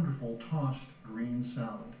a wonderful tossed green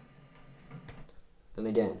salad. And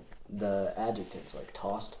again, the adjectives like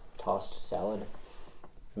tossed salad.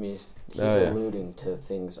 I mean, he's alluding to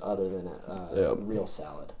things other than a real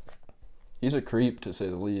salad. He's a creep, to say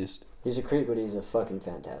the least. He's a creep, but he's a fucking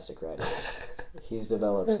fantastic writer. He's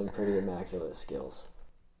developed some pretty immaculate skills.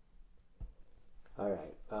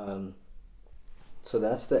 Alright, so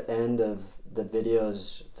that's the end of the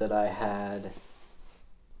videos that I had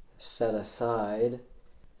set aside.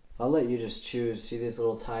 I'll let you just choose. See these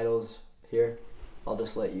little titles here? I'll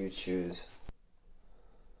just let you choose.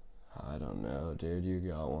 I don't know, dude. You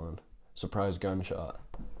got one. Surprise gunshot.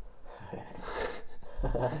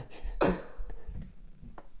 I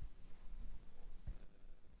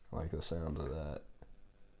like the sounds of that.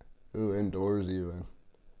 Ooh, indoors even.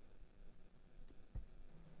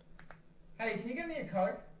 Hey, can you get me a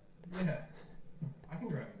Coke? Yeah. I can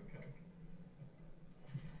grab you a Coke.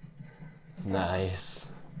 Nice.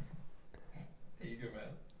 Here you go, man.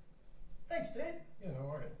 Thanks, dude. Yeah, no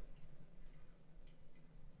worries.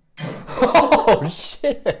 Oh,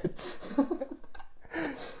 shit.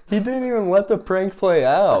 He didn't even let the prank play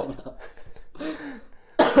out.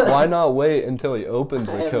 Why not wait until he opens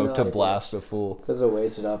the Coke to blast a fool? That's a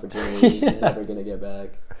wasted opportunity. You're never going to get back.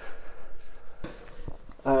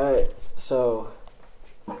 Alright, so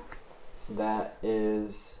that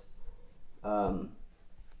is,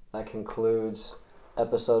 that concludes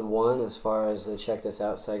episode 1 as far as the Check This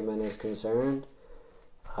Out segment is concerned.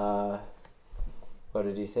 What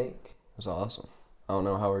did you think? It was awesome. I don't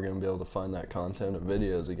know how we're going to be able to find that content of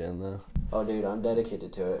videos again, though. Oh, dude, I'm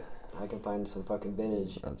dedicated to it. I can find some fucking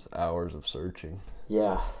vintage. That's hours of searching.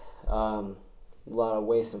 Yeah. A lot of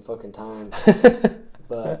wasting fucking time.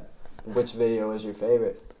 But which video was your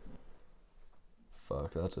favorite?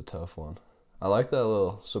 Fuck, that's a tough one. I like that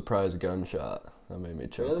little surprise gunshot. That made me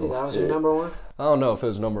chuckle. Really? That was your number one? I don't know if it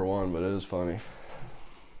was number one, but it was funny.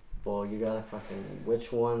 Well, you gotta fucking...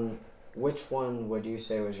 Which one would you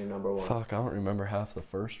say was your number one? Fuck, I don't remember half the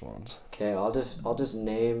first ones. Okay, I'll just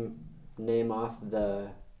name off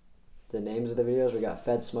the names of the videos. We got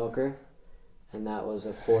Fedsmoker, and that was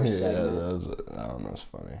a 4 segment. Yeah, that one was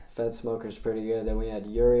funny. Fedsmoker's pretty good. Then we had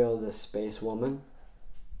Uriel the Space Woman,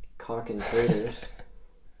 Cock and Taters,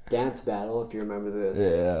 Dance Battle, if you remember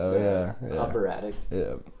the Upper Addict.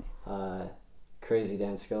 Yeah. Crazy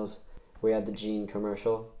dance skills. We had the Gene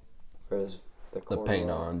commercial, whereas the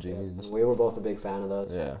paint-on jeans. We were both a big fan of those.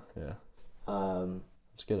 Yeah.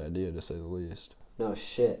 It's a good idea, to say the least. No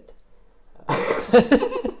shit.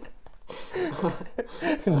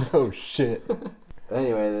 No shit. But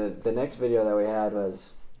anyway, the next video that we had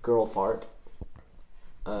was Girl Fart.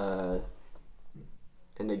 And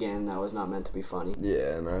again, that was not meant to be funny.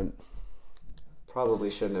 Yeah, and I probably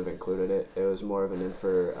shouldn't have included it. It was more of an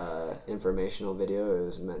informational video. It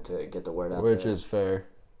was meant to get the word out Which there. is fair.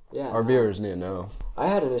 Yeah. Our viewers need to know. I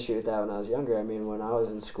had an issue with that when I was younger. I mean, when I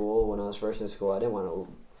was in school, when I was first in school, I didn't want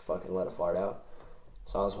to fucking let a fart out.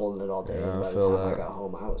 So I was holding it all day. Yeah, and by the time I got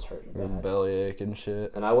home, I was hurting bad. Bellyache and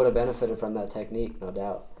shit. And I would have benefited from that technique, no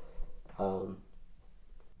doubt. And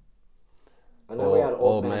then we had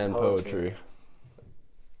Old Man Poetry.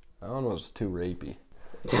 That one was too rapey.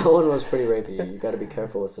 That one was pretty rapey. You got to be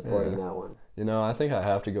careful with supporting that one. You know, I think I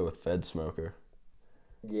have to go with Fedsmoker.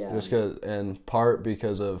 Yeah. Just cause, and part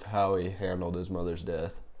because of how he handled his mother's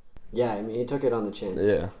death. Yeah, I mean, he took it on the chin.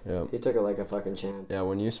 Yeah. He took it like a fucking champ. Yeah,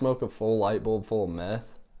 when you smoke a full light bulb full of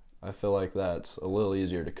meth, I feel like that's a little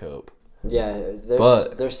easier to cope. Yeah,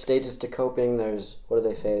 there's stages to coping. There's, what do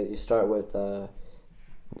they say? You start with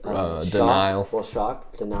denial.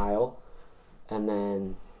 Shock, denial, and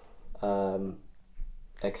then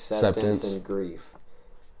acceptance and grief.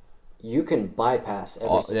 You can bypass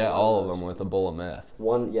every single all of them with a bowl of meth. Absolutely.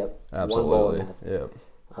 One bowl of meth.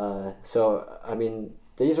 Yep. So, I mean,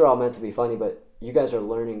 these are all meant to be funny, but you guys are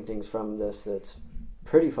learning things from this that's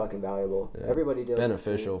pretty fucking valuable. Yeah. Everybody deals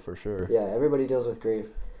beneficial with grief. For sure. Yeah, everybody deals with grief.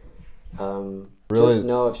 Really? Just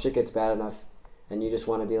know if shit gets bad enough and you just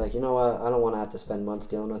want to be like, you know what, I don't want to have to spend months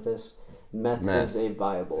dealing with this. Meth. is a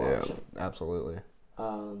viable option. Absolutely.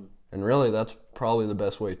 And really, that's probably the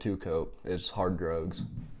best way to cope, is hard drugs.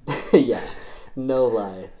 Yeah, no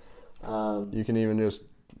lie. You can even just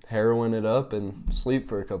heroin it up and sleep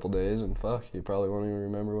for a couple days, and fuck, you probably won't even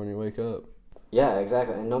remember when you wake up. Yeah,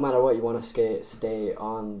 exactly. And no matter what, you want to stay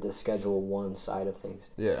on the Schedule 1 side of things.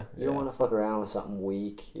 Yeah. You don't want to fuck around with something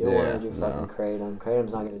weak. You don't want to do fucking kratom.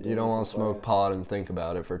 Kratom's not going to do You don't want to smoke pot and think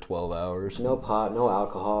about it for 12 hours. No pot, no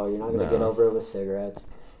alcohol. You're not going to get over it with cigarettes.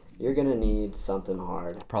 You're going to need something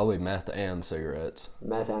hard. Probably meth and cigarettes.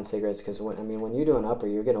 Meth and cigarettes, because when you do an upper,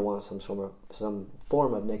 you're going to want some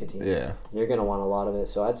form of nicotine. Yeah. And you're going to want a lot of it.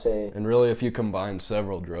 So I'd say... And really, if you combine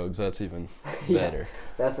several drugs, that's even better.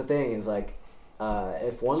 That's the thing, is like...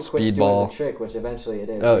 if one quits doing the trick, which eventually it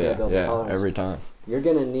is, every time. You're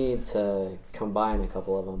gonna need to combine a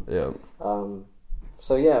couple of them. Yeah.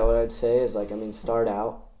 So yeah, what I'd say is start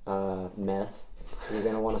out meth. You're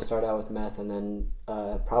gonna want to start out with meth, and then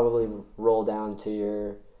probably roll down to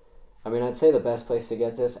your. I'd say the best place to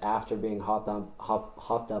get this after being hopped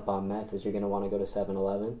up on meth is you're gonna want to go to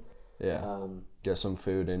 7-Eleven. Yeah. Get some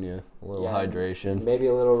food in you, a little hydration. Maybe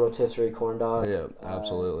a little rotisserie corn dog. Yeah,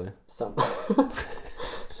 absolutely. Some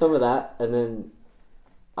of that, and then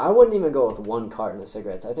I wouldn't even go with one carton of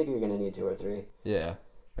cigarettes. I think you're going to need 2 or 3. Yeah,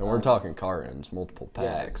 and we're talking cartons, multiple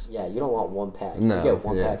packs. Yeah, you don't want one pack. No, if you get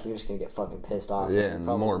one pack, you're just going to get fucking pissed off. Yeah, and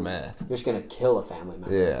more meth. You're just going to kill a family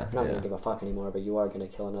member. Yeah. You're not going to give a fuck anymore, but you are going to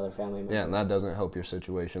kill another family member. Yeah, and that doesn't help your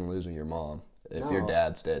situation losing your mom. If your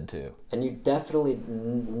dad's dead too. And you definitely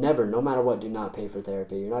never, no matter what, do not pay for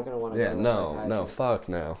therapy. You're not going to want to go to a psychiatrist. Fuck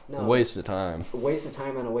no. A waste of time. A waste of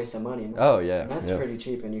time and a waste of money. Oh, yeah. That's pretty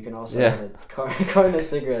cheap, and you can also get a carton of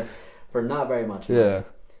cigarettes for not very much money. Yeah.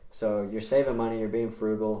 So you're saving money, you're being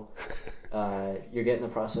frugal, you're getting the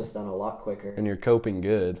process done a lot quicker. And you're coping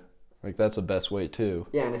good. Like, that's the best way too.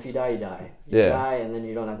 Yeah, and if you die, you die. You die, and then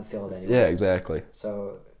you don't have to feel it anymore. Yeah, exactly.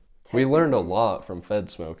 So... We learned a lot from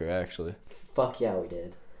Fedsmoker, actually. Fuck yeah, we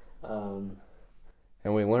did. And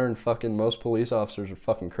we learned fucking most police officers are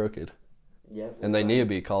fucking crooked. Yep. And they need to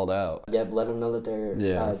be called out. Yep, let them know that they're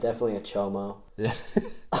definitely a chomo. Yeah.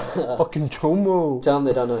 Fucking chomo. Tell them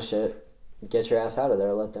they don't know shit. Get your ass out of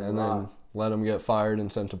there. Let them And then let them get fired and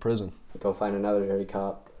sent to prison. Go find another dirty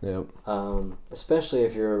cop. Yep. Especially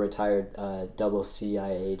if you're a retired double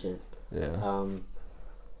CIA agent. Yeah.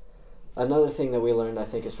 Another thing that we learned, I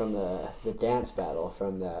think, is from the dance battle,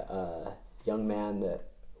 from that young man that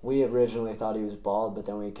we originally thought he was bald, but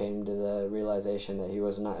then we came to the realization that he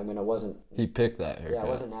was not. It wasn't. He picked that haircut. Yeah, it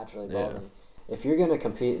wasn't naturally bald. Yeah. If you're gonna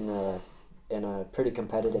compete in a pretty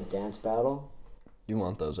competitive dance battle, you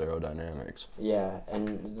want those aerodynamics. Yeah,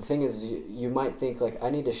 and the thing is, you might think I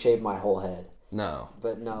need to shave my whole head. No.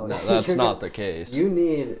 But no, that's not the case. You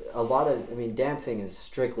need a lot of... dancing is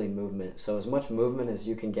strictly movement. So as much movement as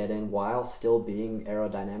you can get in while still being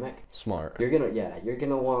aerodynamic. Smart. You're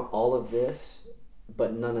gonna want all of this,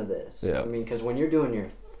 but none of this. Yeah. Because when you're doing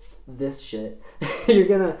this shit, you're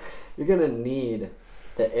gonna need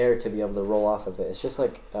the air to be able to roll off of it. It's just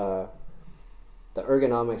like the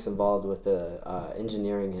ergonomics involved with the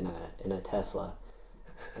engineering in a Tesla.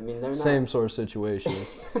 They're not... Same sort of situation.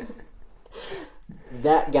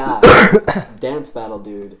 That guy, dance battle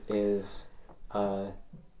dude, is the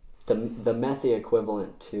methy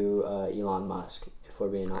equivalent to Elon Musk, if we're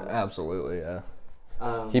being honest. Absolutely,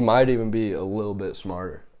 yeah. He might even be a little bit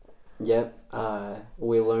smarter. Yep.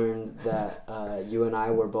 We learned that you and I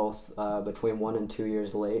were both between 1 and 2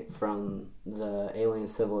 years late from the alien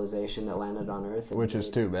civilization that landed on Earth. Which is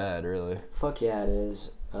too bad, really. Fuck yeah, it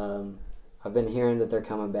is. I've been hearing that they're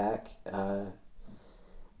coming back.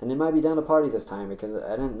 And they might be down to party this time, because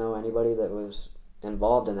I didn't know anybody that was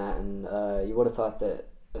involved in that. And you would have thought that,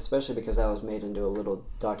 especially because that was made into a little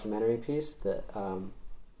documentary piece, that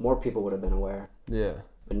more people would have been aware. Yeah.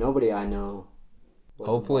 But nobody I know was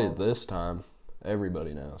Hopefully involved. This time,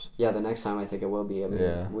 everybody knows. Yeah, the next time I think it will be.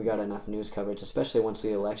 We got enough news coverage, especially once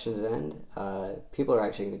the elections end. People are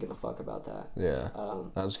actually going to give a fuck about that. Yeah.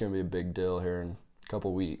 That's going to be a big deal here in a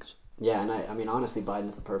couple weeks. Yeah, and honestly,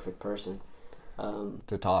 Biden's the perfect person.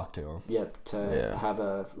 To talk to him. Yep, have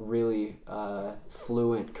a really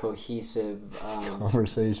fluent, cohesive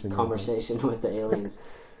conversation with the aliens.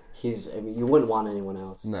 You wouldn't want anyone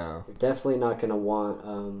else. No. You're definitely not going to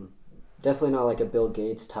want, definitely not like a Bill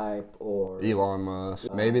Gates type or... Elon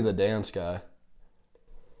Musk. Maybe the dance guy.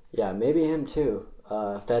 Yeah, maybe him too.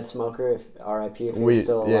 Fedsmoker, R.I.P. if he was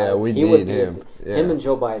still alive. Yeah, we need him. Him and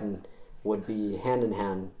Joe Biden would be hand in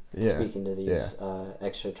hand. Speaking to these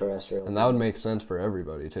extraterrestrial and that would make sense for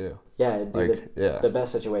everybody too. Yeah, it'd be the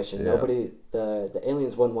best situation. Nobody, the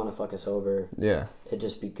aliens wouldn't want to fuck us over. Yeah, it'd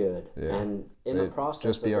just be good. And in the process,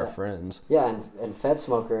 just be our friends. Yeah, and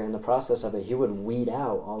Fedsmoker, in the process of it, he would weed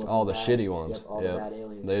out all the shitty ones. The bad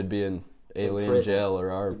aliens. They'd be in alien jail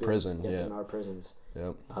or our prison. Yep, in our prisons.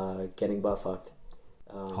 Yep. Getting butt fucked.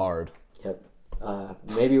 Hard. Yep.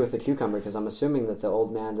 Maybe with the cucumber, because I'm assuming that the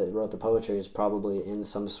old man that wrote the poetry is probably in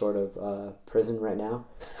some sort of prison right now.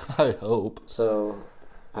 I hope. So,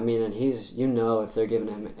 I mean, and he's, you know, if they're giving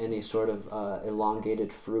him any sort of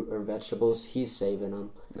elongated fruit or vegetables, he's saving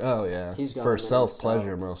them. Oh, yeah. He's got for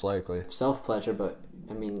self-pleasure, most likely. Self-pleasure, but,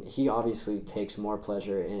 I mean, he obviously takes more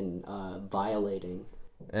pleasure in violating.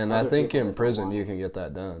 And I think in prison you can get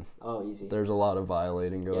that done. Oh, easy. There's a lot of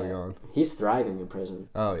violating going on. He's thriving in prison.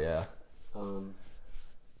 Oh, yeah.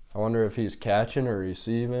 I wonder if he's catching or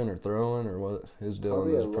receiving or throwing or what his deal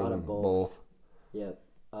in his prison. Both. Yep.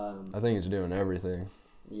 I think he's doing everything.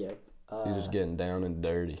 Yep. He's just getting down and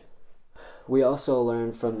dirty. We also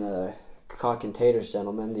learned from the cock and taters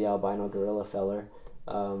gentleman, the albino gorilla feller,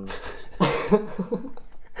 that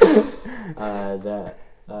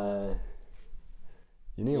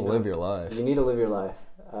you need to live your life. You need to live your life.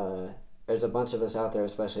 There's a bunch of us out there,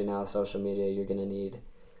 especially now, social media. You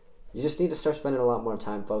just need to start spending a lot more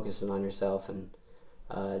time focusing on yourself and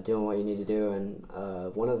doing what you need to do. And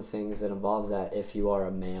one of the things that involves that, if you are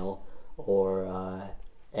a male or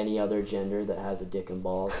any other gender that has a dick and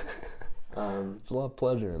balls, there's a lot of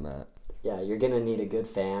pleasure in that. Yeah, you're gonna need a good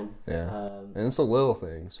fan. Yeah, and it's the little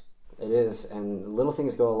things. It is, and little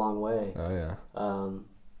things go a long way. Oh yeah.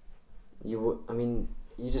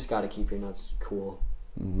 You just got to keep your nuts cool.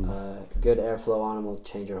 Mm-hmm. Good airflow on them will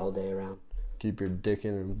change your whole day around. Keep your dick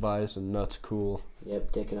in a vice and nuts cool.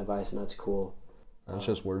 Yep, dick in a vice, nuts cool. That's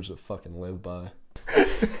just words that fucking live by.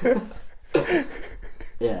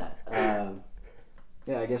 Yeah.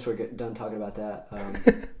 Yeah, I guess we're done talking about that.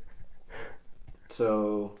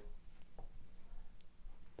 So,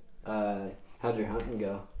 how'd your hunting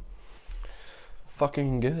go?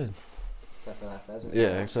 Fucking good. Except for that pheasant?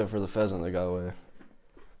 Yeah, except for the pheasant that got away.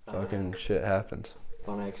 Fucking shit happens.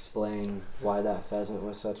 Want to explain why that pheasant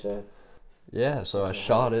was such a... Yeah, so I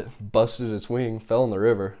shot it, busted its wing, fell in the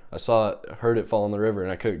river. I saw it, heard it fall in the river,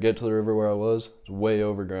 and I couldn't get to the river where I was. It was way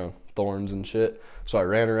overgrown, thorns and shit. So I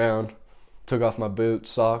ran around, took off my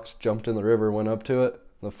boots, socks, jumped in the river, went up to it.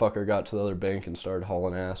 The fucker got to the other bank and started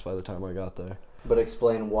hauling ass by the time I got there. But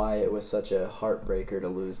explain why it was such a heartbreaker to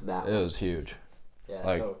lose that one. It was huge. Yeah,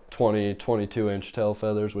 like 20, 22-inch tail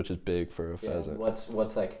feathers, which is big for a pheasant.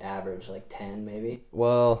 What's like average, like 10 maybe?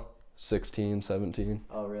 Well, 16, 17.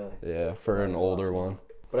 Oh, really? Yeah, for an older one.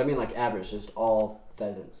 But I mean like average, just all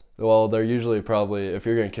pheasants. Well, they're usually probably, if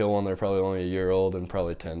you're going to kill one, they're probably only a year old and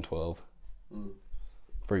probably 10, 12.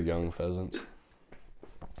 For young pheasants.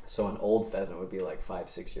 So an old pheasant would be like 5,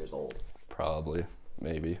 6 years old. Probably,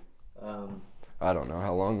 maybe. I don't know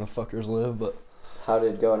how long the fuckers live, but... How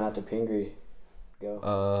did going out to Pingree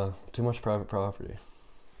go? Too much private property.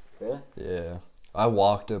 Really? Yeah. I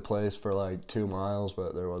walked a place for like 2 miles,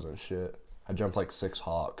 but there wasn't shit. I jumped like 6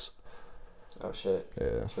 hawks. Oh shit.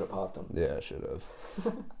 Yeah. Should have popped them. Yeah, I should have.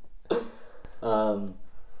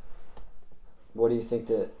 What do you think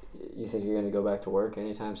you think you're gonna go back to work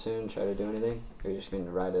anytime soon? Try to do anything? Or you're just gonna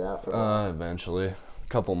ride it out for a while? Eventually. A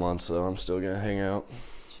couple months though, I'm still gonna hang out.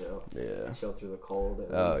 Chill. Yeah. Chill through the cold.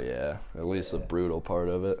 Oh yeah. At least the brutal part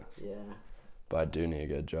of it. Yeah. But I do need a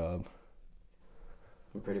good job.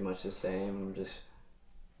 I'm pretty much the same. I'm just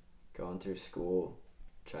going through school,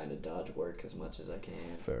 trying to dodge work as much as I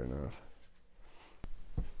can. Fair enough.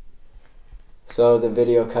 So the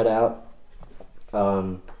video cut out,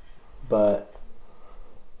 but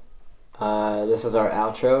this is our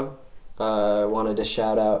outro. Wanted to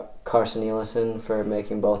shout out Carson Elison for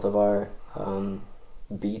making both of our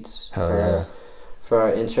beats for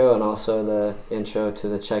our intro, and also the intro to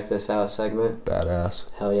the Check This Out segment. Badass.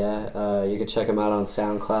 Hell yeah. You can check him out on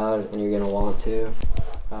SoundCloud, and you're going to want to.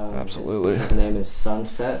 Absolutely. His name is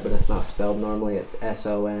Sunset, but it's not spelled normally. It's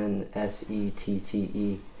Sonsettee.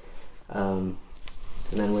 And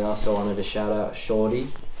then we also wanted to shout out Shori,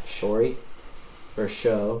 for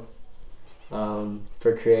show,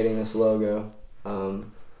 for creating this logo.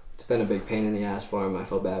 It's been a big pain in the ass for him. I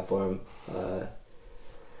feel bad for him.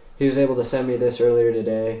 He was able to send me this earlier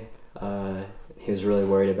today. He was really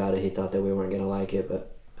worried about it. He thought that we weren't going to like it,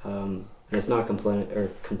 but it's not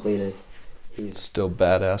completed. He's still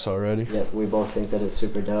badass already. Yep, we both think that it's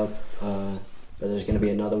super dope. But there's going to be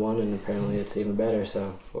another one, and apparently it's even better,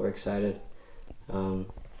 so we're excited.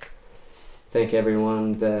 Thank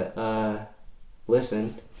everyone that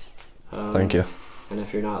listened. Thank you. And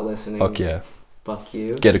if you're not listening, fuck yeah. Fuck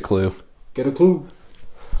you. Get a clue. Get a clue.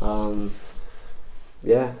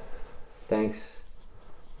 Yeah. Thanks.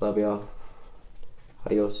 Love y'all.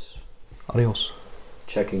 Adios. Adios.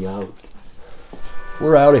 Checking out.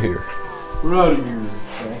 We're out of here. We're out of here.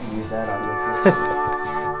 Should I use that on the